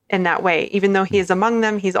people in that way. Even though he is among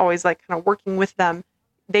them, he's always like kind of working with them.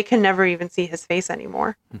 They can never even see his face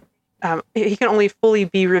anymore. He can only fully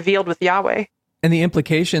be revealed with Yahweh. And the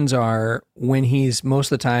implications are, when he's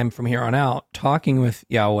most of the time from here on out talking with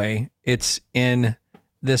Yahweh, it's in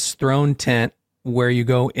this throne tent where you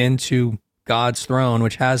go into God's throne,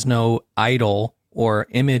 which has no idol or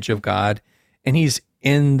image of God, and he's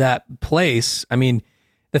in that place. The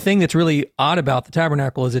thing that's really odd about the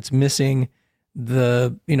tabernacle is it's missing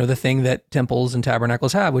the thing that temples and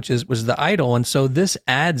tabernacles have, which was the idol. And so this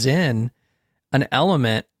adds in an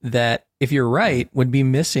element that, if you're right, would be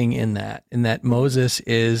missing in that Moses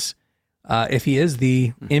is, if he is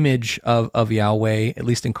the image of Yahweh, at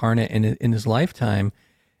least incarnate in his lifetime,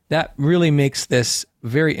 that really makes this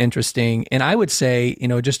very interesting. And I would say,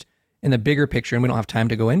 just in the bigger picture, and we don't have time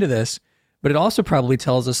to go into this, but it also probably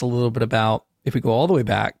tells us a little bit about, if we go all the way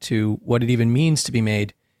back to what it even means to be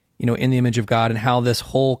made, in the image of God, and how this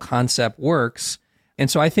whole concept works.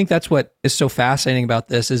 And so I think that's what is so fascinating about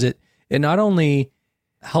this, is it not only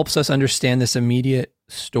helps us understand this immediate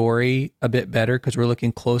story a bit better, because we're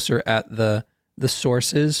looking closer at the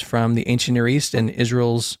sources from the ancient Near East and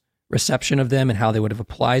Israel's reception of them and how they would have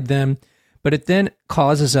applied them, but it then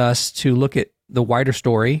causes us to look at the wider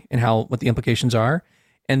story and what the implications are.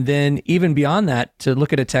 And then even beyond that, to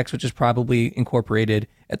look at a text which is probably incorporated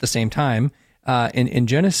at the same time in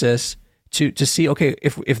Genesis, to see, okay,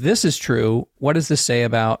 if this is true, what does this say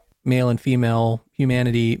about male and female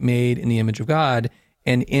humanity made in the image of God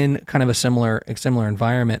and in kind of a similar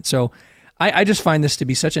environment? So I just find this to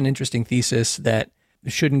be such an interesting thesis that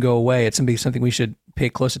shouldn't go away. It's something we should pay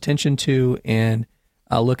close attention to and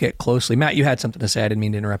look at closely. Matt, you had something to say. I didn't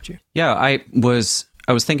mean to interrupt you. Yeah, I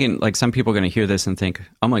was thinking, like, some people are going to hear this and think,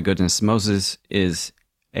 oh my goodness, Moses is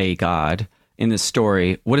a god in this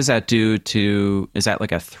story. What does that do is that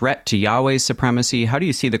like a threat to Yahweh's supremacy? How do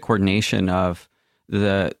you see the coordination of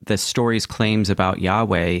the story's claims about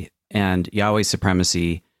Yahweh and Yahweh's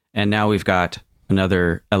supremacy? And now we've got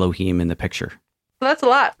another Elohim in the picture. Well, that's a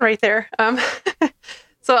lot right there.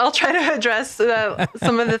 So I'll try to address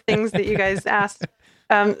some of the things that you guys asked.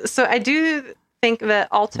 So I do think that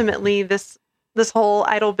ultimately this whole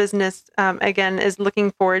idol business, again, is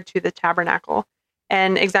looking forward to the tabernacle.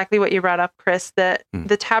 And exactly what you brought up, Chris, that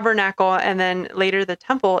the tabernacle and then later the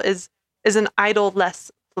temple is an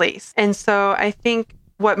idol-less place. And so I think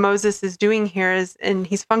what Moses is doing here and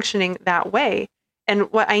he's functioning that way. And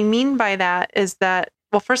what I mean by that is that,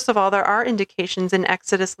 well, first of all, there are indications in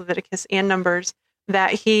Exodus, Leviticus, and Numbers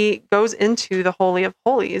that he goes into the Holy of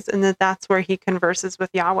Holies, and that's where he converses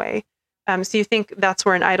with Yahweh. So you think that's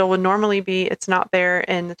where an idol would normally be. It's not there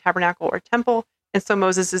in the tabernacle or temple. And so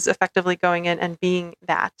Moses is effectively going in and being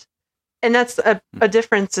that. And that's a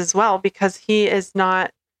difference as well, because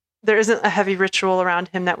there isn't a heavy ritual around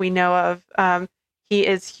him that we know of. He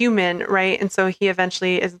is human, right? And so he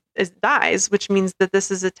eventually dies, which means that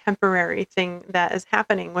this is a temporary thing that is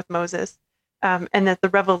happening with Moses. And that the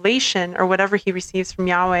revelation or whatever he receives from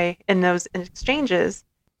Yahweh in those exchanges,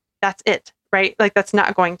 that's it, right? Like, that's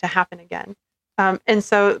not going to happen again. And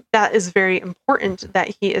so that is very important,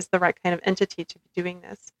 that he is the right kind of entity to be doing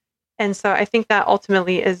this. And so I think that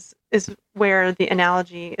ultimately is where the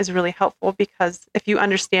analogy is really helpful, because if you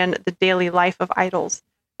understand the daily life of idols,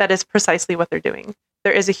 that is precisely what they're doing.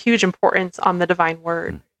 There is a huge importance on the divine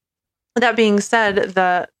word. That being said,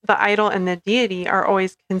 the idol and the deity are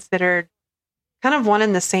always considered kind of one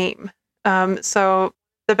and the same. So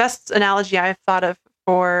the best analogy I've thought of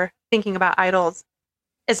for thinking about idols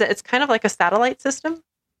is that it's kind of like a satellite system,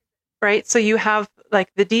 right? So you have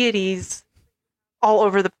like the deities all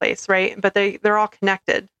over the place, right? But they're all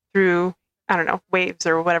connected through, I don't know, waves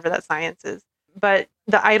or whatever that science is. But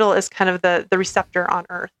the idol is kind of the receptor on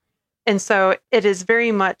Earth. And so it is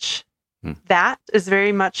very much that is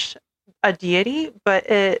very much a deity, but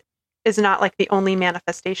it is not like the only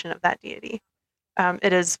manifestation of that deity.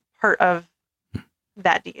 It is part of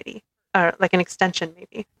that deity, like an extension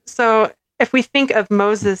maybe. So if we think of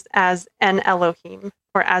Moses as an Elohim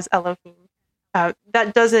or as Elohim,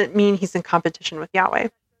 that doesn't mean he's in competition with Yahweh.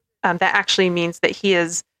 That actually means that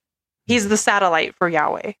he's the satellite for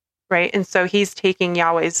Yahweh, right? And so he's taking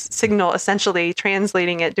Yahweh's signal, essentially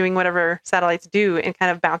translating it, doing whatever satellites do, and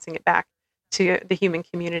kind of bouncing it back to the human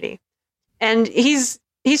community. And he's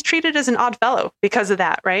treated as an odd fellow because of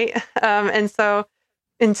that, right?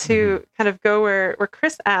 And to kind of go where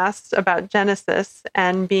Chris asked about Genesis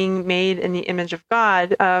and being made in the image of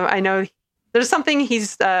God, I know there's something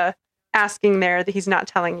he's asking there that he's not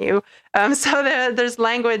telling you. So there's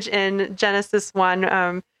language in Genesis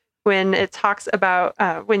 1 when it talks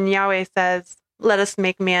about when Yahweh says, "Let us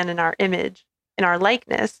make man in our image, in our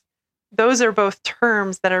likeness." Those are both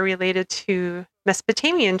terms that are related to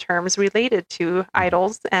Mesopotamian terms related to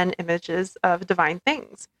idols and images of divine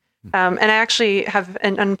things. And I actually have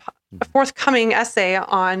a forthcoming essay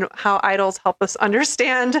on how idols help us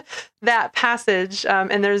understand that passage.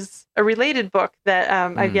 And there's a related book that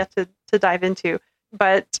I've yet to dive into.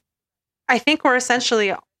 But I think we're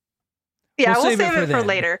essentially, we'll save it for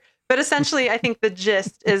later. But essentially, I think the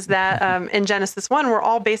gist is that in Genesis 1, we're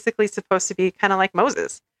all basically supposed to be kind of like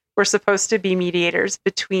Moses. We're supposed to be mediators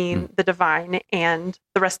between the divine and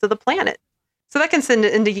the rest of the planet. So that can send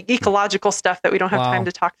into ecological stuff that we don't have time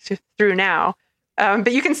to talk through now.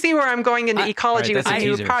 But you can see where I'm going into ecology with some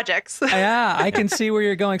new projects. Yeah, I can see where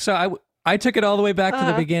you're going. So I took it all the way back to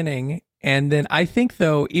the beginning. And then I think,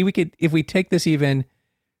 though, we could, if we take this even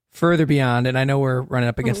further beyond, and I know we're running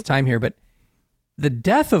up against time here, but the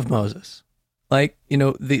death of Moses, like, you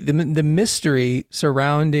know, the mystery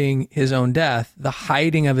surrounding his own death, the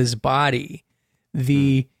hiding of his body,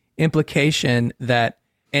 the implication that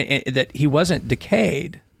that he wasn't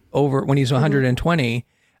decayed over when he's 120,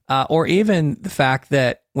 or even the fact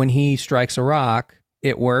that when he strikes a rock,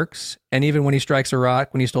 it works, and even when he strikes a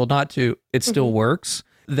rock, when he's told not to, it still works.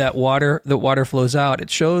 That water flows out.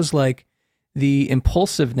 It shows like the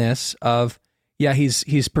impulsiveness of,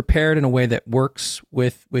 he's prepared in a way that works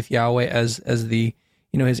with Yahweh as the,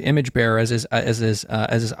 you know, his image bearer, as his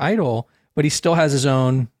idol, but he still has his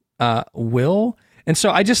own will. And so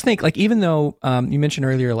I just think, like, even though you mentioned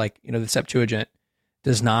earlier, like, you know, the Septuagint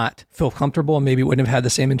does not feel comfortable and maybe wouldn't have had the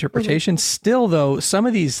same interpretation, still, though, some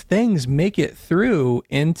of these things make it through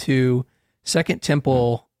into Second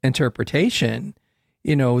Temple interpretation,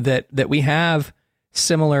 you know, that we have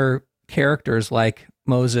similar characters like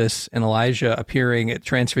Moses and Elijah appearing at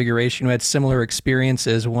Transfiguration who had similar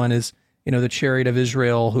experiences. One is, you know, the chariot of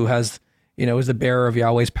Israel, who has, you know, is the bearer of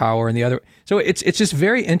Yahweh's power, and the other. So it's just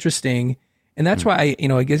very interesting. And that's why,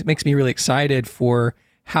 it makes me really excited for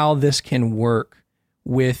how this can work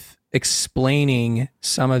with explaining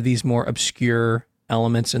some of these more obscure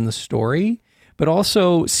elements in the story, but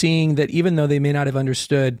also seeing that even though they may not have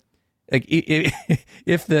understood, like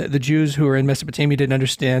if the Jews who are in Mesopotamia didn't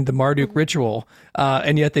understand the Marduk ritual,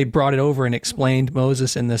 and yet they brought it over and explained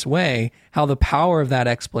Moses in this way, how the power of that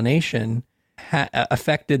explanation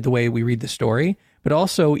affected the way we read the story. But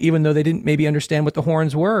also, even though they didn't maybe understand what the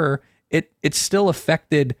horns were, it still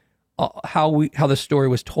affected how the story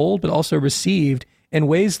was told, but also received in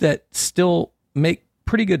ways that still make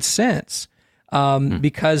pretty good sense,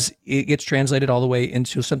 because it gets translated all the way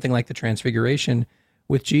into something like the Transfiguration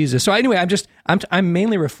with Jesus. So anyway, I'm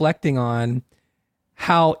mainly reflecting on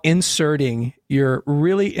how inserting your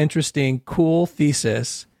really interesting, cool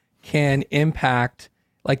thesis can impact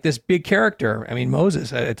like this big character. I mean,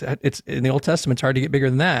 Moses. It's in the Old Testament. It's hard to get bigger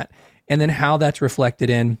than that. And then how that's reflected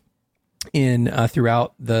in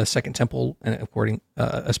throughout the Second Temple and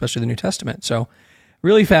especially the New Testament. So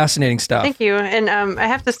really fascinating stuff. Thank you. And I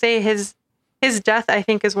have to say his death, I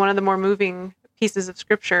think, is one of the more moving pieces of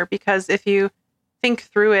Scripture, because if you think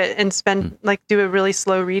through it and do a really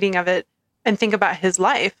slow reading of it and think about his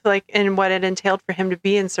life, like, and what it entailed for him to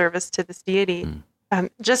be in service to this deity,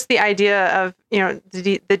 just the idea of, you know,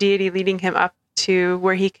 the deity leading him up to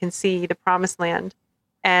where he can see the promised land.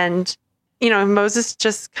 And, you know, Moses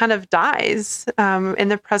just kind of dies in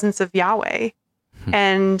the presence of Yahweh.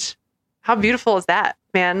 And how beautiful is that,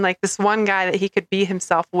 man? Like, this one guy that he could be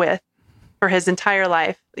himself with for his entire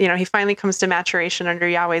life. You know, he finally comes to maturation under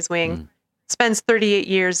Yahweh's wing, spends 38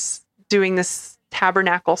 years doing this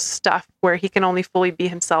tabernacle stuff where he can only fully be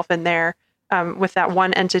himself in there with that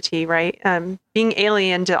one entity, right? Being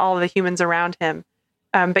alien to all of the humans around him,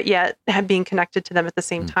 but yet being connected to them at the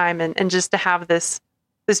same time. And just to have this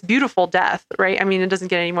beautiful death, right? I mean, it doesn't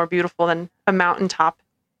get any more beautiful than a mountaintop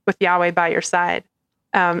with Yahweh by your side.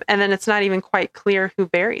 And then it's not even quite clear who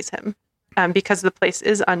buries him, because the place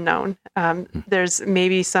is unknown. There's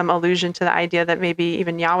maybe some allusion to the idea that maybe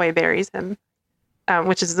even Yahweh buries him,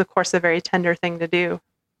 which is, of course, a very tender thing to do.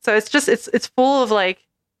 So it's just, it's full of, like,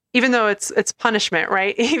 even though it's punishment,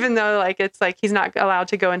 right? Even though, like, it's like he's not allowed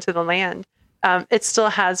to go into the land, it still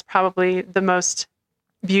has probably the most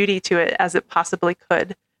beauty to it as it possibly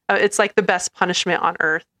could. It's like the best punishment on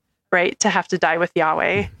earth, right? To have to die with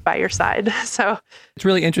Yahweh by your side. So it's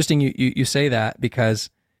really interesting you say that, because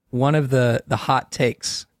one of the hot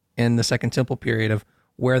takes in the Second Temple period of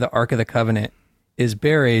where the Ark of the Covenant is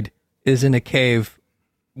buried is in a cave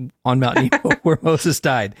on Mount Nebo where Moses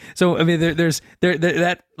died. So I mean, there's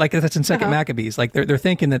that, like, that's in Second Maccabees. Like, they're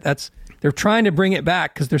thinking they're trying to bring it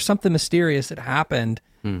back because there's something mysterious that happened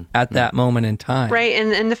at that moment in time. Right,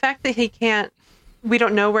 and the fact that we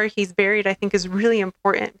don't know where he's buried, I think, is really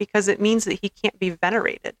important, because it means that he can't be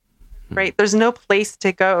venerated, right? There's no place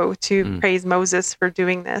to go to praise Moses for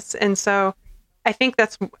doing this. And so I think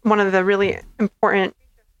that's one of the really important,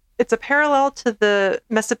 it's a parallel to the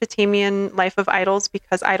Mesopotamian life of idols,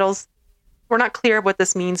 because idols, we're not clear what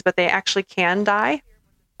this means, but they actually can die.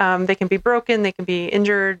 They can be broken, they can be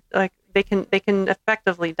injured, like they can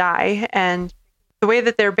effectively die. And the way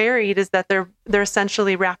that they're buried is that they're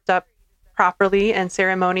essentially wrapped up properly and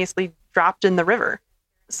ceremoniously dropped in the river.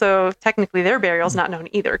 So technically their burial is not known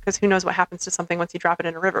either, because who knows what happens to something once you drop it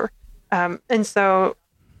in a river. And so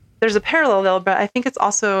there's a parallel there, but I think it's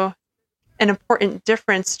also an important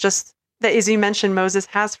difference, just that, as you mentioned, Moses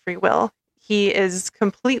has free will. He is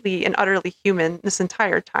completely and utterly human this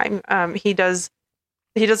entire time. He does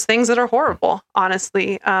things that are horrible,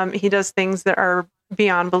 honestly. He does things that are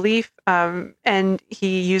beyond belief, and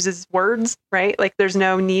he uses words, right? Like there's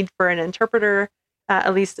no need for an interpreter,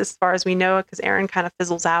 at least as far as we know, because Aaron kind of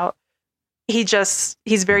fizzles out.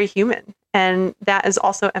 He's very human, and that is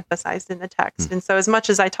also emphasized in the text. And so as much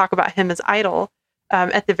as I talk about him as idol,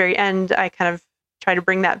 at the very end, I kind of try to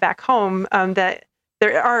bring that back home, that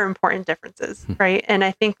there are important differences, right? And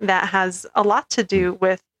I think that has a lot to do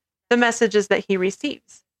with the messages that he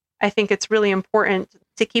receives. I think it's really important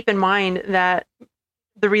to keep in mind that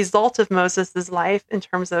the result of Moses' life in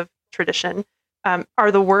terms of tradition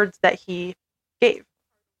are the words that he gave,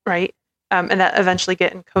 right? And that eventually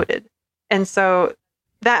get encoded. And so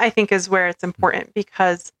that, I think, is where it's important,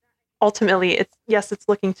 because ultimately it's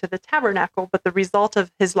looking to the tabernacle, but the result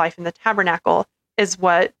of his life in the tabernacle is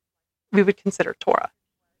what we would consider Torah.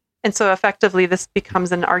 And so effectively this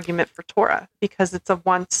becomes an argument for Torah, because it's a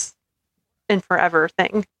once and forever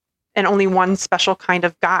thing, and only one special kind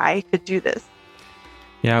of guy could do this.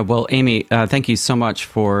 Yeah, well, Amy, thank you so much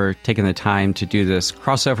for taking the time to do this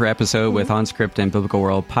crossover episode with OnScript and Biblical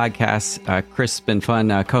World podcasts. Chris, it's been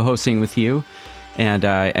fun co-hosting with you. And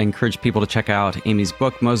I encourage people to check out Amy's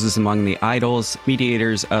book, Moses Among the Idols,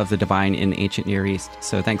 Mediators of the Divine in the Ancient Near East.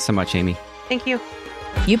 So thanks so much, Amy. Thank you.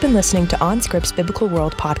 You've been listening to OnScript's Biblical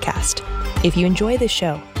World podcast. If you enjoy this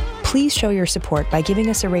show, please show your support by giving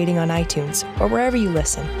us a rating on iTunes or wherever you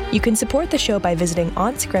listen. You can support the show by visiting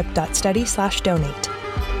onscript.study/donate.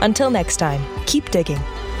 Until next time, keep digging.